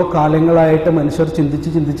 എത്രയോ കാലങ്ങളായിട്ട് മനുഷ്യർ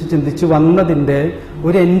ചിന്തിച്ച് വന്നതിൻ്റെ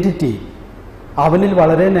ഒരു എൻറ്റിറ്റി അവനിൽ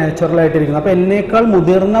വളരെ നാച്ചുറലായിട്ടിരിക്കുന്നത്. അപ്പോൾ എന്നേക്കാൾ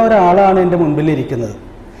മുതിർന്ന ഒരാളാണ് എൻ്റെ മുൻപിലിരിക്കുന്നത്.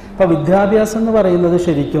 അപ്പോൾ വിദ്യാഭ്യാസം എന്ന് പറയുന്നത്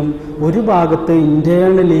ശരിക്കും ഒരു ഭാഗത്ത്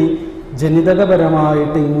ഇൻറ്റേർണലി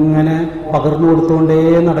ജനിതകപരമായിട്ട് ഇങ്ങനെ പകർന്നു കൊടുത്തുകൊണ്ടേ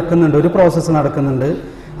നടക്കുന്നുണ്ട്, ഒരു പ്രോസസ്സ് നടക്കുന്നുണ്ട്.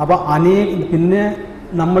 അപ്പോൾ പിന്നെ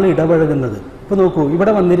നമ്മൾ ഇടപഴകുന്നത്, ഇപ്പോൾ നോക്കൂ,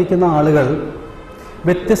 ഇവിടെ വന്നിരിക്കുന്ന ആളുകൾ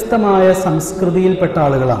വ്യത്യസ്തമായ സംസ്കൃതിയിൽപ്പെട്ട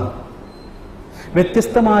ആളുകളാണ്.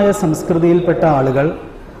 വ്യത്യസ്തമായ സംസ്കൃതിയിൽപ്പെട്ട ആളുകൾ,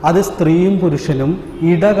 അത് സ്ത്രീയും പുരുഷനും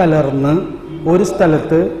ഇടകലർന്ന് ഒരു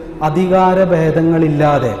സ്ഥലത്ത്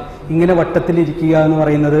അധികാരഭേദങ്ങളില്ലാതെ ഇങ്ങനെ വട്ടത്തിലിരിക്കുക എന്ന്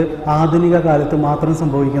പറയുന്നത് ആധുനിക കാലത്ത് മാത്രം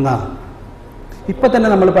സംഭവിക്കുന്നതാണ്. ഇപ്പം തന്നെ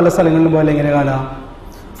നമ്മൾ പല സ്ഥലങ്ങളിലും പോലെ എങ്ങനെ കാണാം,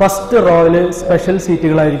 ഫസ്റ്റ് റോയിൽ സ്പെഷ്യൽ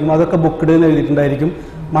സീറ്റുകളായിരിക്കും, അതൊക്കെ ബുക്ക്ഡ് എന്ന് എഴുതിയിട്ടുണ്ടായിരിക്കും.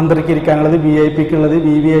 മന്ത്രിക്ക് ഇരിക്കാനുള്ളത്, VIP ഉള്ളത്,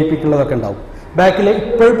 VVIP ഉള്ളതൊക്കെ ഉണ്ടാവും. ബാക്കിൽ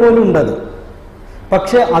ഇപ്പോൾ പോലും ഉണ്ടത്.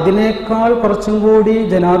 പക്ഷെ അതിനേക്കാൾ കുറച്ചും കൂടി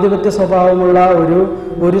ജനാധിപത്യ സ്വഭാവമുള്ള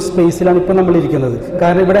ഒരു സ്പേസിലാണ് ഇപ്പം നമ്മൾ ഇരിക്കുന്നത്.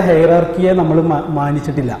 കാരണം ഇവിടെ ഹൈറാർക്കിയെ നമ്മൾ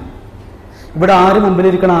മാനിച്ചിട്ടില്ല. ഇവിടെ ആര്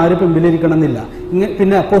മുമ്പിലിരിക്കണം, ആര് പിമ്പിലിരിക്കണം എന്നില്ല.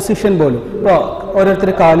 പിന്നെ പൊസിഷൻ പോലും ഇപ്പോൾ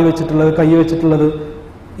ഓരോരുത്തർ കാല് വെച്ചിട്ടുള്ളത്, കൈ വെച്ചിട്ടുള്ളത്,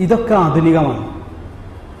 ഇതൊക്കെ ആധുനികമാണ്.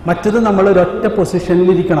 മറ്റത് നമ്മൾ ഒരൊറ്റ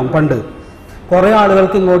പൊസിഷനിലിരിക്കണം. പണ്ട് കുറേ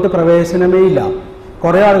ആളുകൾക്ക് ഇങ്ങോട്ട് പ്രവേശനമേ ഇല്ല.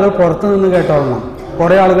 കുറേ ആളുകൾ പുറത്തു നിന്ന് കേട്ടോളണം,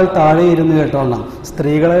 കുറേ ആളുകൾ താഴെ ഇരുന്ന് കേട്ടോളണം.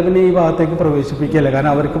 സ്ത്രീകളെ പിന്നെ ഈ ഭാഗത്തേക്ക് പ്രവേശിപ്പിക്കുകയല്ല.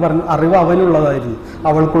 കാരണം അവർക്ക് പറഞ്ഞ അറിവ് അവനുള്ളതായിരുന്നു,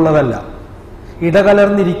 അവൾക്കുള്ളതല്ല.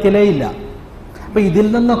 ഇടകലർന്നിരിക്കലേ ഇല്ല. അപ്പം ഇതിൽ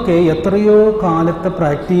നിന്നൊക്കെ എത്രയോ കാലത്തെ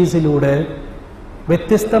പ്രാക്ടീസിലൂടെ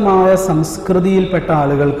വ്യത്യസ്തമായ സംസ്കൃതിയിൽപ്പെട്ട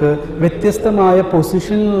ആളുകൾക്ക്, വ്യത്യസ്തമായ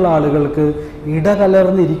പൊസിഷനിലുള്ള ആളുകൾക്ക്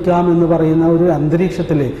ഇടകലർന്നിരിക്കാമെന്ന് പറയുന്ന ഒരു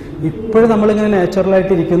അന്തരീക്ഷത്തിൽ ഇപ്പോഴും നമ്മളിങ്ങനെ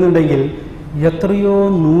നാച്ചുറലായിട്ട് ഇരിക്കുന്നുണ്ടെങ്കിൽ എത്രയോ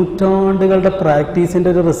നൂറ്റാണ്ടുകളുടെ പ്രാക്ടീസിൻ്റെ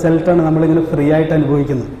ഒരു റിസൾട്ടാണ് നമ്മളിങ്ങനെ ഫ്രീ ആയിട്ട്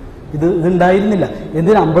അനുഭവിക്കുന്നത്. ഇതുണ്ടായിരുന്നില്ല.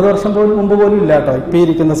 എന്തിന് 50 വർഷം മുമ്പ് പോലും ഇല്ല കേട്ടോ. ഇപ്പം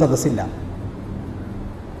ഇരിക്കുന്ന സദസ്സില്ല.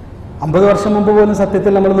 50 വർഷം മുമ്പ് പോലും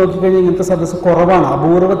സത്യത്തിൽ നമ്മൾ നോക്കിക്കഴിഞ്ഞാൽ ഇങ്ങനത്തെ സദസ്സ് കുറവാണ്,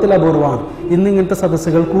 അപൂർവമാണ്. ഇന്ന് ഇങ്ങനത്തെ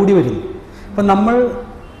സദസ്സുകൾ കൂടി വരുന്നു. അപ്പം നമ്മൾ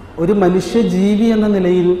ഒരു മനുഷ്യജീവി എന്ന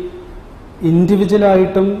നിലയിൽ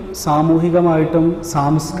ഇൻഡിവിജ്വലായിട്ടും സാമൂഹികമായിട്ടും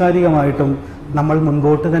സാംസ്കാരികമായിട്ടും നമ്മൾ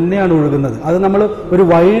മുൻപോട്ട് തന്നെയാണ് ഒഴുകുന്നത്. അത് നമ്മൾ ഒരു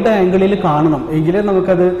വൈഡ് ആംഗിളിൽ കാണണം, എങ്കിലേ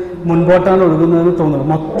നമുക്കത് മുൻപോട്ടാണ് ഒഴുകുന്നതെന്ന് തോന്നുന്നു.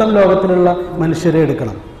 മൊത്തം ലോകത്തിലുള്ള മനുഷ്യരെ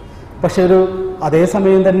എടുക്കണം. പക്ഷെ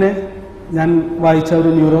അതേസമയം തന്നെ ഞാൻ വായിച്ച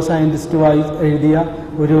ഒരു ന്യൂറോ സയൻറ്റിസ്റ്റ് എഴുതിയ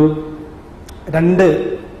ഒരു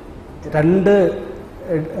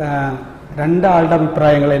രണ്ടാളുടെ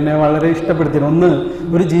അഭിപ്രായങ്ങൾ എന്നെ വളരെ ഇഷ്ടപ്പെടുത്തിയിരുന്നു. ഒന്ന്,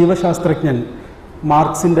 ഒരു ജീവശാസ്ത്രജ്ഞൻ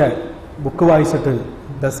മാർക്സിൻ്റെ ബുക്ക് വായിച്ചിട്ട്,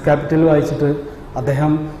 ഡസ് ക്യാപിറ്റൽ വായിച്ചിട്ട്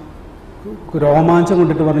അദ്ദേഹം രോമാഞ്ചം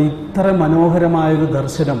കൊണ്ടിട്ട് പറഞ്ഞു, ഇത്ര മനോഹരമായൊരു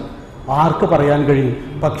ദർശനം ആർക്ക് പറയാൻ കഴിയും?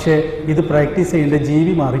 പക്ഷേ ഇത് പ്രാക്ടീസ് ചെയ്യേണ്ട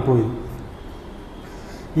ജീവി മാറിപ്പോയി.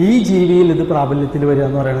 ഈ ജീവിയിൽ ഇത് പ്രാബല്യത്തിൽ വരിക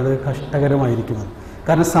എന്ന് പറയുന്നത് കഷ്ടകരമായിരിക്കുന്നത്.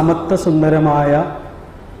 കാരണം സമത്വ സുന്ദരമായ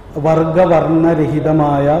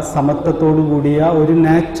വർഗവർണ്ണരഹിതമായ സമത്വത്തോടു കൂടിയ ഒരു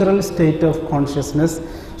നാച്ചുറൽ സ്റ്റേറ്റ് ഓഫ് കോൺഷ്യസ്നെസ്,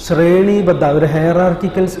 ശ്രേണീബദ്ധ ഒരു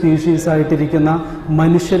ഹൈറാർക്കിക്കൽ സ്പീഷീസ് ആയിട്ടിരിക്കുന്ന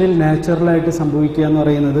മനുഷ്യരിൽ നാച്ചുറലായിട്ട് സംഭവിക്കുക എന്ന്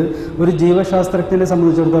പറയുന്നത് ഒരു ജീവശാസ്ത്രജ്ഞനെ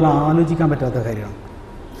സംബന്ധിച്ചിടത്തോളം ആലോചിക്കാൻ പറ്റാത്ത കാര്യമാണ്.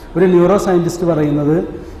 ഒരു ന്യൂറോ സയൻറ്റിസ്റ്റ് പറയുന്നത്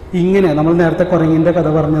ഇങ്ങനെ, നമ്മൾ നേരത്തെ കുരങ്ങിൻ്റെ കഥ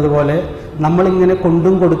പറഞ്ഞതുപോലെ നമ്മളിങ്ങനെ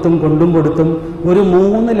കൊണ്ടും കൊടുത്തും ഒരു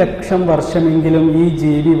 3 ലക്ഷം വർഷമെങ്കിലും ഈ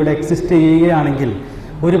ജീവി ഇവിടെ എക്സിസ്റ്റ് ചെയ്യുകയാണെങ്കിൽ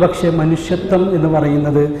ഒരുപക്ഷെ മനുഷ്യത്വം എന്ന്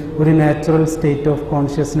പറയുന്നത് ഒരു നാച്ചുറൽ സ്റ്റേറ്റ് ഓഫ്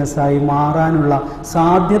കോൺഷ്യസ്നെസ് ആയി മാറാനുള്ള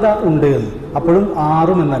സാധ്യത ഉണ്ട് എന്ന്. അപ്പോഴും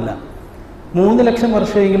 6 എന്നല്ല, 3 ലക്ഷം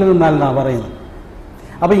വർഷമെങ്കിലും നിന്നാലെന്നാണ് പറയുന്നത്.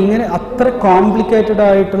 അപ്പം ഇങ്ങനെ അത്ര കോംപ്ലിക്കേറ്റഡ്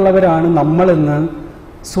ആയിട്ടുള്ളവരാണ് നമ്മളെന്ന്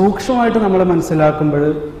സൂക്ഷ്മമായിട്ട് നമ്മൾ മനസ്സിലാക്കുമ്പോൾ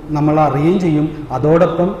നമ്മൾ അറിയുകയും ചെയ്യും.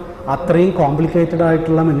 അതോടൊപ്പം അത്രയും കോംപ്ലിക്കേറ്റഡ്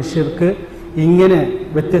ആയിട്ടുള്ള മനുഷ്യർക്ക് ഇങ്ങനെ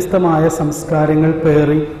വ്യത്യസ്തമായ സംസ്കാരങ്ങൾ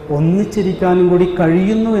പേറി ഒന്നിച്ചിരിക്കാനും കൂടി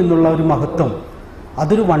കഴിയുന്നു എന്നുള്ള ഒരു മഹത്വം,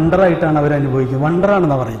 അതൊരു വണ്ടറായിട്ടാണ് അവരനുഭവിക്കുന്നത്.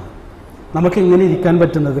 വണ്ടറാണെന്ന് പറയുന്നത് നമുക്ക് ഇങ്ങനെ ഇരിക്കാൻ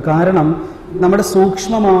പറ്റുന്നത്. കാരണം നമ്മുടെ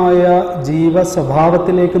സൂക്ഷ്മമായ ജീവ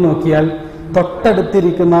സ്വഭാവത്തിലേക്ക് നോക്കിയാൽ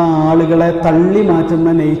തൊട്ടടുത്തിരിക്കുന്ന ആളുകളെ തള്ളി മാറ്റുന്ന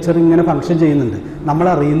നേച്ചർ ഇങ്ങനെ ഫങ്ഷൻ ചെയ്യുന്നുണ്ട്, നമ്മൾ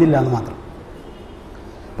അറിയുന്നില്ല എന്ന് മാത്രം.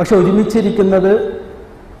 പക്ഷെ ഒരുമിച്ചിരിക്കുന്നത്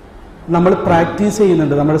നമ്മൾ പ്രാക്ടീസ്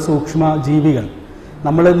ചെയ്യുന്നുണ്ട്. നമ്മുടെ സൂക്ഷ്മ ജീവികൾ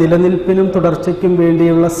നമ്മൾ നിലനിൽപ്പിനും തുടർച്ചയ്ക്കും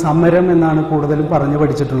വേണ്ടിയുള്ള സമരം എന്നാണ് കൂടുതലും പറഞ്ഞു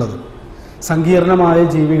പഠിച്ചിട്ടുള്ളത്. സങ്കീർണമായ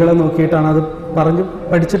ജീവികളെ നോക്കിയിട്ടാണ് അത് പറഞ്ഞു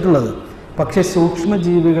പഠിച്ചിട്ടുള്ളത്. പക്ഷേ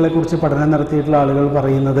സൂക്ഷ്മജീവികളെക്കുറിച്ച് പഠനം നടത്തിയിട്ടുള്ള ആളുകൾ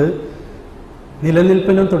പറയുന്നത്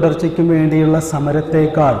നിലനിൽപ്പിനും തുടർച്ചയ്ക്കും വേണ്ടിയുള്ള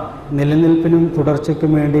സമരത്തേക്കാൾ നിലനിൽപ്പിനും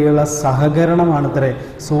തുടർച്ചയ്ക്കും വേണ്ടിയുള്ള സഹകരണമാണത്രേ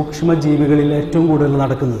സൂക്ഷ്മജീവികളിൽ ഏറ്റവും കൂടുതൽ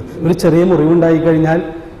നടക്കുന്നത്. ഒരു ചെറിയ മുറിവുണ്ടായിക്കഴിഞ്ഞാൽ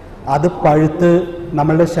അത് പഴുത്ത്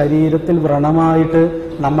നമ്മളുടെ ശരീരത്തിൽ വ്രണമായിട്ട്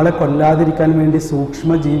നമ്മളെ കൊല്ലാതിരിക്കാൻ വേണ്ടി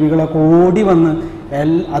സൂക്ഷ്മജീവികളൊക്കെ ഓടി വന്ന്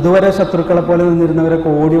അതുവരെ ശത്രുക്കളെ പോലെ നിന്നിരുന്നവരൊക്കെ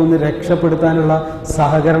ഓടി വന്ന് രക്ഷപ്പെടുത്താനുള്ള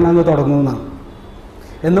സഹകരണം എന്ന് തുടങ്ങുന്നതാണ്.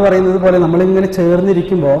 എന്ന് പറയുന്നത് പോലെ നമ്മളിങ്ങനെ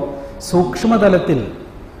ചേർന്നിരിക്കുമ്പോൾ സൂക്ഷ്മതലത്തിൽ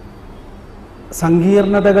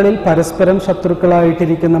സങ്കീർണതകളിൽ പരസ്പരം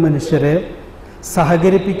ശത്രുക്കളായിട്ടിരിക്കുന്ന മനുഷ്യരെ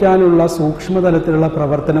സഹകരിപ്പിക്കാനുള്ള സൂക്ഷ്മതലത്തിലുള്ള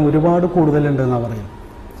പ്രവർത്തനം ഒരുപാട് കൂടുതലുണ്ടെന്നാണ് പറയുന്നത്.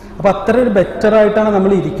 അപ്പോൾ അത്ര ഒരു ബെറ്ററായിട്ടാണ്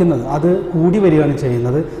നമ്മൾ ഇരിക്കുന്നത്. അത് കൂടി വരികയാണ്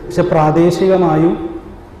ചെയ്യുന്നത്. പക്ഷെ പ്രാദേശികമായും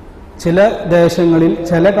ചില ദേശങ്ങളിൽ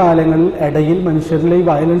ചില കാലങ്ങളിൽ ഇടയിൽ മനുഷ്യരിലെ ഈ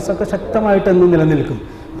വയലൻസൊക്കെ ശക്തമായിട്ടെന്നും നിലനിൽക്കും.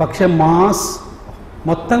 പക്ഷെ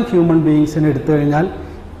മൊത്തം ഹ്യൂമൻ ബീയിങ്സിനെ എടുത്തു കഴിഞ്ഞാൽ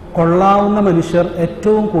കൊള്ളാവുന്ന മനുഷ്യർ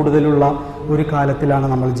ഏറ്റവും കൂടുതലുള്ള ഒരു കാലത്തിലാണ്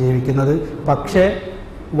നമ്മൾ ജീവിക്കുന്നത്. പക്ഷേ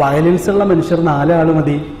വയലൻസ് ഉള്ള മനുഷ്യർ 4 ആൾ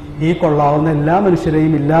മതി ഈ കൊള്ളാവുന്ന എല്ലാ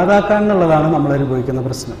മനുഷ്യരെയും ഇല്ലാതാക്കാൻ എന്നുള്ളതാണ് നമ്മൾ അനുഭവിക്കുന്ന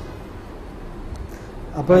പ്രശ്നം.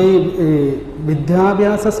 അപ്പോൾ ഈ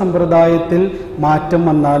വിദ്യാഭ്യാസ സമ്പ്രദായത്തിൽ മാറ്റം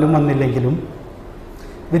വന്നാലും വന്നില്ലെങ്കിലും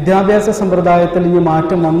വിദ്യാഭ്യാസ സമ്പ്രദായത്തിൽ ഇനി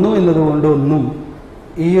മാറ്റം വന്നു എന്നതുകൊണ്ടൊന്നും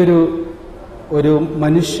ഈ ഒരു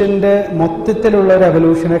മനുഷ്യൻ്റെ മൊത്തത്തിലുള്ള ഒരു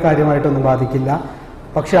എവല്യൂഷനെ കാര്യമായിട്ടൊന്നും ബാധിക്കില്ല.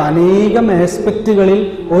 പക്ഷെ അനേകം ആസ്പെക്റ്റുകളിൽ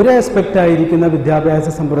ഒരു ആസ്പെക്റ്റായിരിക്കുന്ന വിദ്യാഭ്യാസ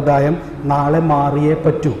സമ്പ്രദായം നാളെ മാറിയേ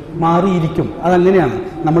പറ്റൂ, മാറിയിരിക്കും. അതങ്ങനെയാണ്.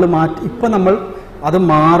 ഇപ്പം നമ്മൾ അത്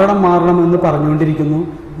മാറണം എന്ന് പറഞ്ഞുകൊണ്ടിരിക്കുന്നു.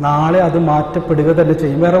 നാളെ അത് മാറ്റപ്പെടുക തന്നെ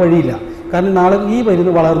ചെയ്യും, വേറെ വഴിയില്ല. കാരണം നാളെ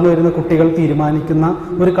വളർന്നു വരുന്ന കുട്ടികൾ തീരുമാനിക്കുന്ന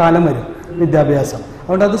ഒരു കാലം വരും വിദ്യാഭ്യാസം.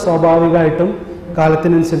 അതുകൊണ്ട് അത് സ്വാഭാവികമായിട്ടും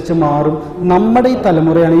കാലത്തിനനുസരിച്ച് മാറും. നമ്മുടെ ഈ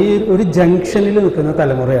തലമുറയാണ്, ഈ ഒരു ജംഗ്ഷനിൽ നിൽക്കുന്ന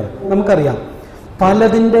തലമുറയാണ്. നമുക്കറിയാം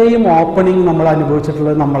പലതിൻ്റെയും ഓപ്പണിങ് നമ്മൾ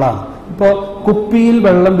അനുഭവിച്ചിട്ടുള്ളത് നമ്മളാണ്. ഇപ്പോൾ കുപ്പിയിൽ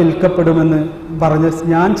വെള്ളം വിൽക്കപ്പെടുമെന്ന് പറഞ്ഞ്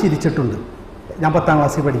ഞാൻ ചിരിച്ചിട്ടുണ്ട്. ഞാൻ 10ാം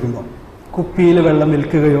ക്ലാസ്സിൽ പഠിക്കുമ്പോൾ കുപ്പിയിൽ വെള്ളം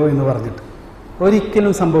വിൽക്കുകയോ എന്ന് പറഞ്ഞിട്ട്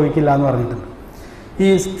ഒരിക്കലും സംഭവിക്കില്ല എന്ന് പറഞ്ഞിട്ടുണ്ട്. ഈ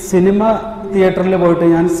സിനിമ തിയേറ്ററിൽ പോയിട്ട്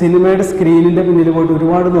ഞാൻ സിനിമയുടെ സ്ക്രീനിൻ്റെ പിന്നിൽ പോയിട്ട്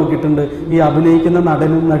ഒരുപാട് നോക്കിയിട്ടുണ്ട്, ഈ അഭിനയിക്കുന്ന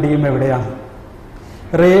നടനും നടിയും എവിടെയാണ്.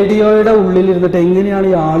 റേഡിയോയുടെ ഉള്ളിലിരുന്നിട്ട് എങ്ങനെയാണ്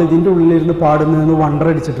ഈ ആൾ ഇതിൻ്റെ ഉള്ളിലിരുന്ന് പാടുന്നതെന്ന്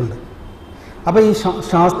വണ്ടറടിച്ചിട്ടുണ്ട്. അപ്പോൾ ഈ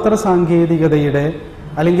ശാസ്ത്ര സാങ്കേതികതയുടെ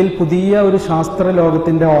അല്ലെങ്കിൽ പുതിയ ഒരു ശാസ്ത്ര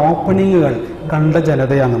ലോകത്തിൻ്റെ ഓപ്പണിങ്ങുകൾ കണ്ട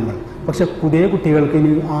ജനതയാണ് നമ്മൾ. പക്ഷെ പുതിയ കുട്ടികൾക്ക്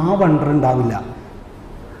ഇനി ആ വണ്ടർ ഉണ്ടാവില്ല,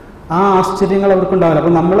 ആ ആശ്ചര്യങ്ങൾ അവർക്കുണ്ടാവില്ല.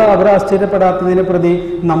 അപ്പം നമ്മൾ അവരെ ആശ്ചര്യപ്പെടാത്തതിനെ പ്രതി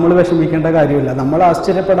നമ്മൾ വിഷമിക്കേണ്ട കാര്യമില്ല. നമ്മൾ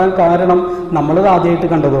ആശ്ചര്യപ്പെടാൻ കാരണം നമ്മളത് ആദ്യമായിട്ട്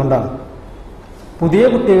കണ്ടതുകൊണ്ടാണ്. പുതിയ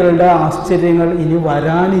കുട്ടികളുടെ ആശ്ചര്യങ്ങൾ ഇനി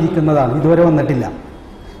വരാനിരിക്കുന്നതാണ്, ഇതുവരെ വന്നിട്ടില്ല.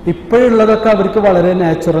 ഇപ്പോഴുള്ളതൊക്കെ അവർക്ക് വളരെ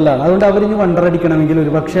നാച്ചുറലാണ്. അതുകൊണ്ട് അവരിനി വണ്ടറടിക്കണമെങ്കിൽ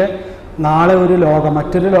ഒരുപക്ഷെ നാളെ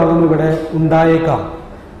മറ്റൊരു ലോകം ഇവിടെ ഉണ്ടായേക്കാം.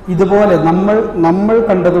 ഇതുപോലെ നമ്മൾ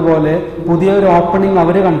കണ്ടതുപോലെ പുതിയൊരു ഓപ്പണിങ്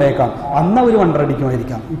അവർ കണ്ടേക്കാം. അന്ന് അവർ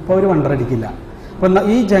വണ്ടറടിക്കുമായിരിക്കാം, ഇപ്പോൾ അവർ വണ്ടറടിക്കില്ല. അപ്പം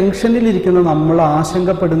ഈ ജംഗ്ഷനിലിരിക്കുന്ന നമ്മൾ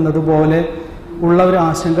ആശങ്കപ്പെടുന്നത് പോലെ ഉള്ള ഒരു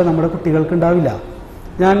ആശങ്ക നമ്മുടെ കുട്ടികൾക്ക് ഉണ്ടാവില്ല.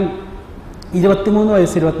 ഞാൻ 23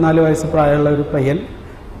 വയസ്സ് 24 വയസ്സ് പ്രായമുള്ള ഒരു പയ്യൻ,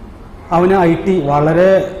 അവന് IT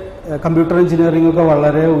വളരെ കമ്പ്യൂട്ടർ എഞ്ചിനീയറിംഗ് ഒക്കെ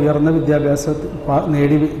വളരെ ഉയർന്ന വിദ്യാഭ്യാസം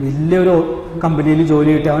നേടി വലിയൊരു കമ്പനിയിൽ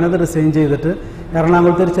ജോലി കിട്ടി. അവനത് റിസൈൻ ചെയ്തിട്ട്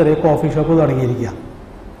എറണാകുളത്ത് ഒരു ചെറിയ കോഫി ഷോപ്പ് തുടങ്ങിയിരിക്കുക.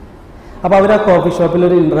 അപ്പോൾ അവർ ആ കോഫി ഷോപ്പിൽ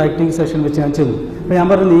ഒരു ഇൻട്രാക്റ്റീവ് സെഷൻ വെച്ച് ഞാൻ ചെന്നു. അപ്പോൾ ഞാൻ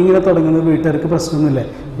പറഞ്ഞു, നീ ഇങ്ങനെ തുടങ്ങുന്നത് വീട്ടുകാർക്ക് പ്രശ്നമൊന്നുമില്ലേ?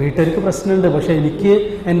 വീട്ടുകാർക്ക് പ്രശ്നമുണ്ട്, പക്ഷേ എനിക്ക്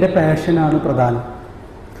എൻ്റെ പാഷനാണ് പ്രധാനം.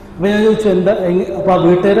 അപ്പോൾ ഞാൻ ചോദിച്ചു അപ്പോൾ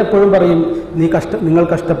വീട്ടുകാരെപ്പോഴും പറയും നിങ്ങൾ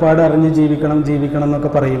കഷ്ടപ്പാട് അറിഞ്ഞ് ജീവിക്കണം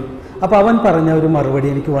എന്നൊക്കെ പറയും. അപ്പോൾ അവൻ പറഞ്ഞ ഒരു മറുപടി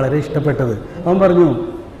എനിക്ക് വളരെ ഇഷ്ടപ്പെട്ടത്. അവൻ പറഞ്ഞു,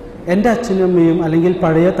 എൻ്റെ അച്ഛനും അമ്മയും അല്ലെങ്കിൽ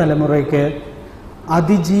പഴയ തലമുറയ്ക്ക്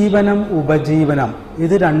അതിജീവനം ഉപജീവനം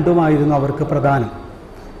ഇത് രണ്ടുമായിരുന്നു അവർക്ക് പ്രധാനം.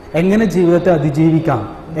 എങ്ങനെ ജീവിതത്തെ അതിജീവിക്കാം,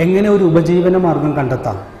 എങ്ങനെ ഒരു ഉപജീവന മാർഗം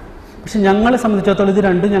കണ്ടെത്താം. പക്ഷെ ഞങ്ങളെ സംബന്ധിച്ചിടത്തോളം ഇത്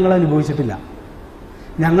രണ്ടും ഞങ്ങൾ അനുഭവിച്ചിട്ടില്ല.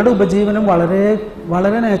 ഞങ്ങളുടെ ഉപജീവനം വളരെ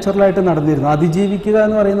വളരെ നാച്ചുറലായിട്ട് നടന്നിരുന്നു. അതിജീവിക്കുക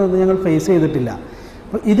എന്ന് പറയുന്നത് ഞങ്ങൾ ഫേസ് ചെയ്തിട്ടില്ല.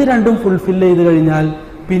 അപ്പോൾ ഇത് രണ്ടും ഫുൾഫിൽ ചെയ്ത് കഴിഞ്ഞാൽ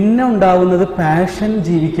പിന്നെ ഉണ്ടാവുന്നത് പാഷൻ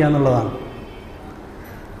ജീവിക്കുക എന്നുള്ളതാണ്.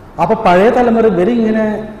 അപ്പോൾ പഴയ തലമുറ ഇവരിങ്ങനെ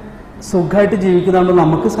സുഖമായിട്ട് ജീവിക്കുന്നതാകുമ്പോൾ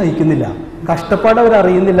നമുക്ക് സഹിക്കുന്നില്ല, കഷ്ടപ്പാട്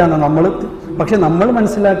അവരറിയുന്നില്ല എന്ന് പക്ഷെ നമ്മൾ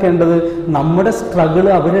മനസ്സിലാക്കേണ്ടത് നമ്മുടെ സ്ട്രഗിൾ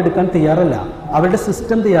അവരെടുക്കാൻ തയ്യാറല്ല, അവരുടെ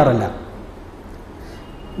സിസ്റ്റം തയ്യാറല്ല.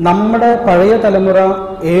 നമ്മുടെ പഴയ തലമുറ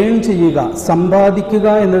ഏൺ ചെയ്യുക, സമ്പാദിക്കുക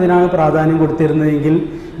എന്നതിനാണ് പ്രാധാന്യം കൊടുത്തിരുന്നതെങ്കിൽ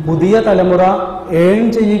പുതിയ തലമുറ ഏൺ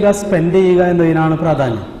ചെയ്യുക, സ്പെൻഡ് ചെയ്യുക എന്നതിനാണ്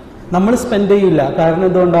പ്രാധാന്യം. നമ്മൾ സ്പെൻഡ് ചെയ്യില്ല. കാരണം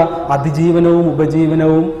എന്തുകൊണ്ടാണ്? അതിജീവനവും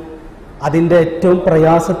ഉപജീവനവും അതിൻ്റെ ഏറ്റവും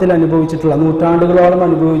പ്രയാസത്തിൽ അനുഭവിച്ചിട്ടുള്ള, നൂറ്റാണ്ടുകളോളം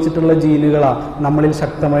അനുഭവിച്ചിട്ടുള്ള ജീനുകളാണ് നമ്മളിൽ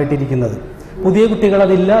ശക്തമായിട്ടിരിക്കുന്നത്. പുതിയ കുട്ടികൾ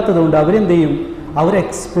അതില്ലാത്തതുകൊണ്ട് അവരെന്ത് ചെയ്യും? അവർ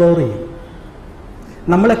എക്സ്പ്ലോർ ചെയ്യും.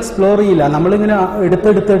 നമ്മൾ എക്സ്പ്ലോർ ചെയ്യില്ല, നമ്മളിങ്ങനെ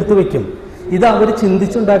എടുത്തെടുത്ത് വെക്കും. ഇത് അവർ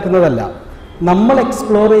ചിന്തിച്ചുണ്ടാക്കുന്നതല്ല. നമ്മൾ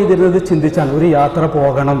എക്സ്പ്ലോർ ചെയ്തിരുന്നത് ചിന്തിച്ചാണ്. ഒരു യാത്ര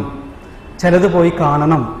പോകണം, ചിലത് പോയി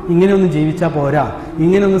കാണണം, ഇങ്ങനെയൊന്നും ജീവിച്ചാൽ പോരാ,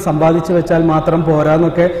 ഇങ്ങനെയൊന്നും സമ്പാദിച്ചു വെച്ചാൽ മാത്രം പോരാ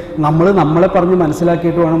എന്നൊക്കെ നമ്മളെ പറഞ്ഞ്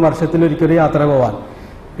മനസ്സിലാക്കിയിട്ട് വേണം വർഷത്തിലൊരിക്കലും യാത്ര പോകാൻ.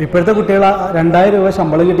 ഇപ്പോഴത്തെ കുട്ടികൾ 2000 രൂപ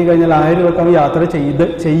ശമ്പളം കിട്ടിക്കഴിഞ്ഞാൽ 1000 രൂപക്ക് അവൻ യാത്ര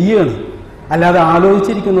ചെയ്യുകയാണ്, അല്ലാതെ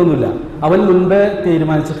ആലോചിച്ചിരിക്കുന്നൊന്നുമില്ല. അവൻ മുൻപേ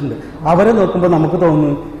തീരുമാനിച്ചിട്ടുണ്ട്. അവരെ നോക്കുമ്പോൾ നമുക്ക്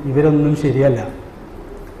തോന്നുന്നു ഇവരൊന്നും ശരിയല്ല,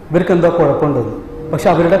 ഇവർക്ക് എന്തോ കുഴപ്പമുണ്ടെന്ന്. പക്ഷെ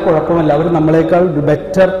അവരുടെ കുഴപ്പമല്ല, അവർ നമ്മളെക്കാൾ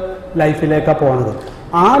ബെറ്റർ ലൈഫിലേക്കാണ് പോകുന്നത്.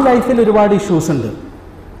 ആ ലൈഫിൽ ഒരുപാട് ഇഷ്യൂസ് ഉണ്ട്,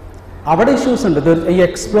 അവിടെ ഇഷ്യൂസ് ഉണ്ട്. ഈ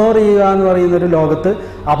എക്സ്പ്ലോർ ചെയ്യുക എന്ന് പറയുന്ന ഒരു ലോകത്ത്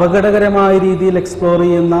അപകടകരമായ രീതിയിൽ എക്സ്പ്ലോർ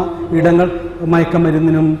ചെയ്യുന്ന ഇടങ്ങൾ,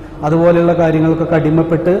 മയക്കമരുന്നിനും അതുപോലെയുള്ള കാര്യങ്ങൾക്കൊക്കെ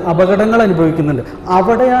അടിമപ്പെട്ട് അപകടങ്ങൾ അനുഭവിക്കുന്നുണ്ട്.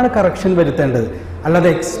 അവിടെയാണ് കറക്ഷൻ വരുത്തേണ്ടത്. അല്ലാതെ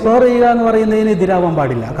എക്സ്പ്ലോർ ചെയ്യുക എന്ന് പറയുന്നതിന് എതിരാവാൻ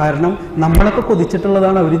പാടില്ല. കാരണം നമ്മളൊക്കെ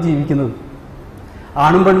കൊതിച്ചിട്ടുള്ളതാണ് അവർ ജീവിക്കുന്നത്.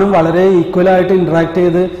 ആണും പെണ്ണും വളരെ ഈക്വലായിട്ട് ഇൻട്രാക്ട്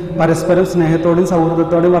ചെയ്ത് പരസ്പരം സ്നേഹത്തോടെയും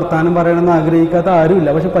സൗഹൃദത്തോടെയും വർത്തമാനം പറയണമെന്ന് ആഗ്രഹിക്കാത്ത ആരുമില്ല.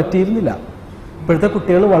 പക്ഷെ പറ്റിയിരുന്നില്ല. ഇപ്പോഴത്തെ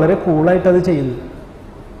കുട്ടികൾ വളരെ കൂളായിട്ട് അത് ചെയ്യുന്നു.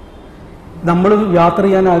 നമ്മൾ യാത്ര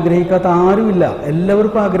ചെയ്യാൻ ആഗ്രഹിക്കാത്ത ആരുമില്ല,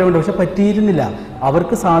 എല്ലാവർക്കും ആഗ്രഹമുണ്ട്, പക്ഷെ പറ്റിയിരുന്നില്ല.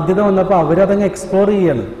 അവർക്ക് സാധ്യത വന്നപ്പോൾ അവരതങ്ങ് എക്സ്പ്ലോർ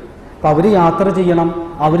ചെയ്യണം. അപ്പം അവർ യാത്ര ചെയ്യണം,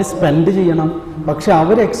 അവർ സ്പെൻഡ് ചെയ്യണം. പക്ഷെ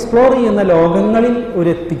അവർ എക്സ്പ്ലോർ ചെയ്യുന്ന ലോകങ്ങളിൽ ഒരു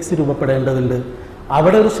എത്തിക്സ് രൂപപ്പെടേണ്ടതുണ്ട്.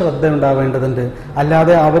 അവിടെ ഒരു ശ്രദ്ധ ഉണ്ടാവേണ്ടതുണ്ട്.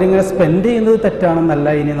 അല്ലാതെ അവരിങ്ങനെ സ്പെൻഡ് ചെയ്യുന്നത് തെറ്റാണെന്നല്ല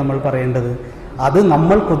ഇനി നമ്മൾ പറയേണ്ടത്. അത്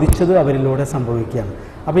നമ്മൾ കൊതിച്ചത് അവരിലൂടെ സംഭവിക്കുകയാണ്.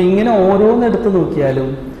 അപ്പോൾ ഇങ്ങനെ ഓരോന്നെടുത്ത് നോക്കിയാലും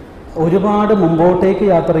ഒരുപാട് മുമ്പോട്ടേക്ക്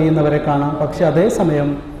യാത്ര ചെയ്യുന്നവരെ കാണാം. പക്ഷെ അതേസമയം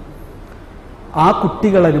ആ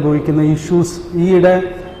കുട്ടികൾ അനുഭവിക്കുന്ന ഇഷ്യൂസ്, ഈയിടെ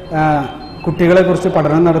കുട്ടികളെക്കുറിച്ച്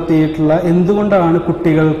പഠനം നടത്തിയിട്ടുള്ള എന്തുകൊണ്ടാണ്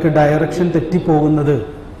കുട്ടികൾക്ക് ഡയറക്ഷൻ തെറ്റിപ്പോകുന്നത്,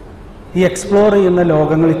 ഈ എക്സ്പ്ലോർ ചെയ്യുന്ന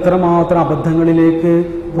ലോകങ്ങൾ ഇത്രമാത്രം അബദ്ധങ്ങളിലേക്ക്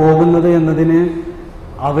പോകുന്നത് എന്നതിന്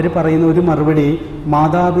അവർ പറയുന്ന ഒരു മറുപടി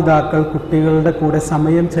മാതാപിതാക്കൾ കുട്ടികളുടെ കൂടെ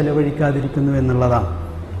സമയം ചെലവഴിക്കാതിരിക്കുന്നു എന്നുള്ളതാണ്.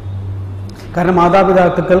 കാരണം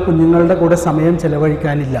മാതാപിതാക്കൾ കുഞ്ഞുങ്ങളുടെ കൂടെ സമയം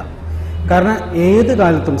ചെലവഴിക്കാനില്ല. കാരണം ഏത്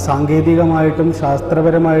കാലത്തും സാങ്കേതികമായിട്ടും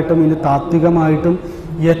ശാസ്ത്രപരമായിട്ടും ഇനി താത്വികമായിട്ടും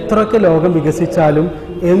എത്രയൊക്കെ ലോകം വികസിച്ചാലും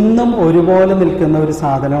എന്നും ഒരുപോലെ നിൽക്കുന്ന ഒരു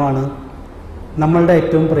സാധനമാണ് നമ്മളുടെ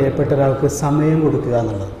ഏറ്റവും പ്രിയപ്പെട്ട ഒരാൾക്ക് സമയം കൊടുക്കുക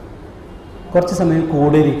എന്നുള്ളത്. കുറച്ച് സമയം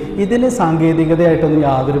കൂടി ഇതിന് സാങ്കേതികതയായിട്ടൊന്നും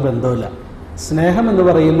യാതൊരു ബന്ധവുമില്ല. സ്നേഹം എന്ന്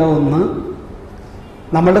പറയുന്ന ഒന്ന്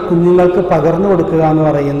നമ്മളുടെ കുഞ്ഞുങ്ങൾക്ക് പകർന്നു കൊടുക്കുക എന്ന്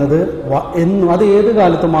പറയുന്നത് എന്നും അത് ഏത്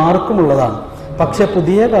കാലത്തും ആർക്കുമുള്ളതാണ്. പക്ഷെ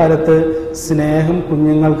പുതിയ കാലത്ത് സ്നേഹം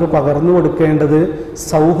കുഞ്ഞുങ്ങൾക്ക് പകർന്നു കൊടുക്കേണ്ടത്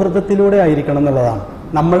സൗഹൃദത്തിലൂടെ ആയിരിക്കണം എന്നുള്ളതാണ്.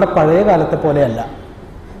 നമ്മളുടെ പഴയ കാലത്തെ പോലെയല്ല.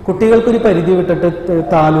 കുട്ടികൾക്കൊരു പരിധി വിട്ടിട്ട്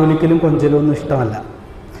താലോലിക്കലും കൊഞ്ചലും ഒന്നും ഇഷ്ടമല്ല.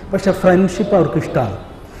 പക്ഷെ ഫ്രണ്ട്ഷിപ്പ് അവർക്ക് ഇഷ്ടമാണ്.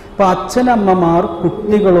 അപ്പോൾ അച്ഛനമ്മമാർ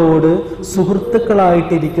കുട്ടികളോട്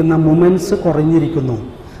സുഹൃത്തുക്കളായിട്ടിരിക്കുന്ന മൊമെന്റ്സ് കുറഞ്ഞിരിക്കുന്നു.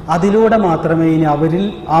 അതിലൂടെ മാത്രമേ ഇനി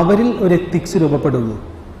അവരിൽ ഒരു എത്തിക്സ് രൂപപ്പെടുള്ളൂ.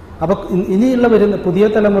 അപ്പോൾ ഇനിയുള്ള വരുന്ന പുതിയ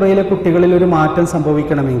തലമുറയിലെ കുട്ടികളിൽ ഒരു മാറ്റം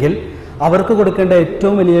സംഭവിക്കണമെങ്കിൽ അവർക്ക് കൊടുക്കേണ്ട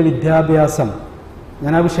ഏറ്റവും വലിയ വിദ്യാഭ്യാസം,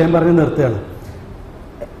 ഞാൻ ആ വിഷയം പറഞ്ഞ് നിർത്തുകയാണ്,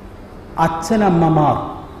 അച്ഛനമ്മമാർ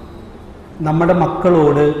നമ്മുടെ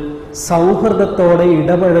മക്കളോട് സൗഹൃദത്തോടെ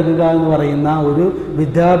ഇടപഴകുക എന്ന് പറയുന്ന ഒരു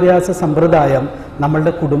വിദ്യാഭ്യാസ സമ്പ്രദായം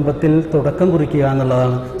നമ്മളുടെ കുടുംബത്തിൽ തുടക്കം കുറിക്കുക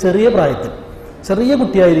എന്നുള്ളതാണ്. ചെറിയ പ്രായത്തിൽ, ചെറിയ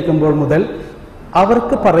കുട്ടിയായിരിക്കുമ്പോൾ മുതൽ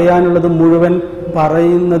അവർക്ക് പറയാനുള്ളത് മുഴുവൻ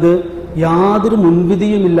പറയുന്നത് യാതൊരു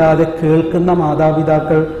മുൻവിധിയുമില്ലാതെ കേൾക്കുന്ന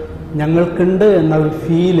മാതാപിതാക്കൾ ഞങ്ങൾക്കുണ്ട് എന്ന ഒരു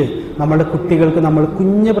ഫീല് നമ്മുടെ കുട്ടികൾക്ക് നമ്മൾ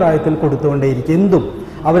കുഞ്ഞു പ്രായത്തിൽ കൊടുത്തുകൊണ്ടേയിരിക്കും. എന്തും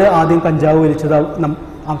അവർ ആദ്യം കഞ്ചാവ് വലിച്ചത്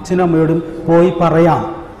അച്ഛനും അമ്മയോടും പോയി പറയാം,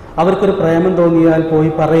 അവർക്കൊരു പ്രേമം തോന്നിയാൽ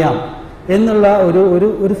പോയി പറയാം എന്നുള്ള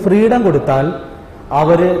ഒരു ഫ്രീഡം കൊടുത്താൽ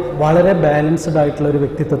അവർ വളരെ ബാലൻസ്ഡ് ആയിട്ടുള്ള ഒരു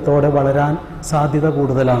വ്യക്തിത്വത്തോടെ വളരാൻ സാധ്യത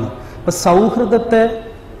കൂടുതലാണ്. അപ്പം സൗഹൃദത്തെ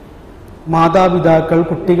മാതാപിതാക്കൾ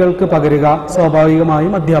കുട്ടികൾക്ക് പകരുക,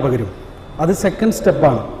 സ്വാഭാവികമായും അധ്യാപകരും. അത് സെക്കൻഡ്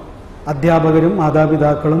സ്റ്റെപ്പാണ്. അധ്യാപകരും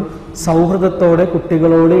മാതാപിതാക്കളും സൗഹൃദത്തോടെ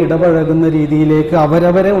കുട്ടികളോട് ഇടപഴകുന്ന രീതിയിലേക്ക്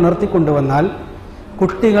അവരവരെ ഉണർത്തിക്കൊണ്ടുവന്നാൽ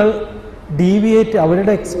കുട്ടികൾ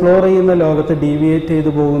അവരുടെ എക്സ്പ്ലോർ ചെയ്യുന്ന ലോകത്ത് ഡീവിയേറ്റ്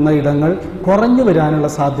ചെയ്തു പോകുന്ന ഇടങ്ങൾ കുറഞ്ഞു വരാനുള്ള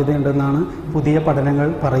സാധ്യതയുണ്ടെന്നാണ് പുതിയ പഠനങ്ങൾ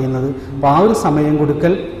പറയുന്നത്. അപ്പോൾ ആ ഒരു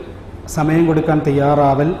സമയം കൊടുക്കാൻ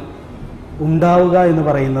തയ്യാറാവൽ ഉണ്ടാവുക എന്ന്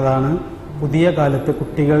പറയുന്നതാണ് പുതിയ കാലത്ത്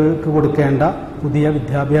കുട്ടികൾക്ക് കൊടുക്കേണ്ട പുതിയ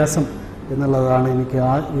വിദ്യാഭ്യാസം എന്നുള്ളതാണ് എനിക്ക്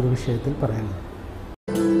ആ ഒരു വിഷയത്തിൽ പറയുന്നത്.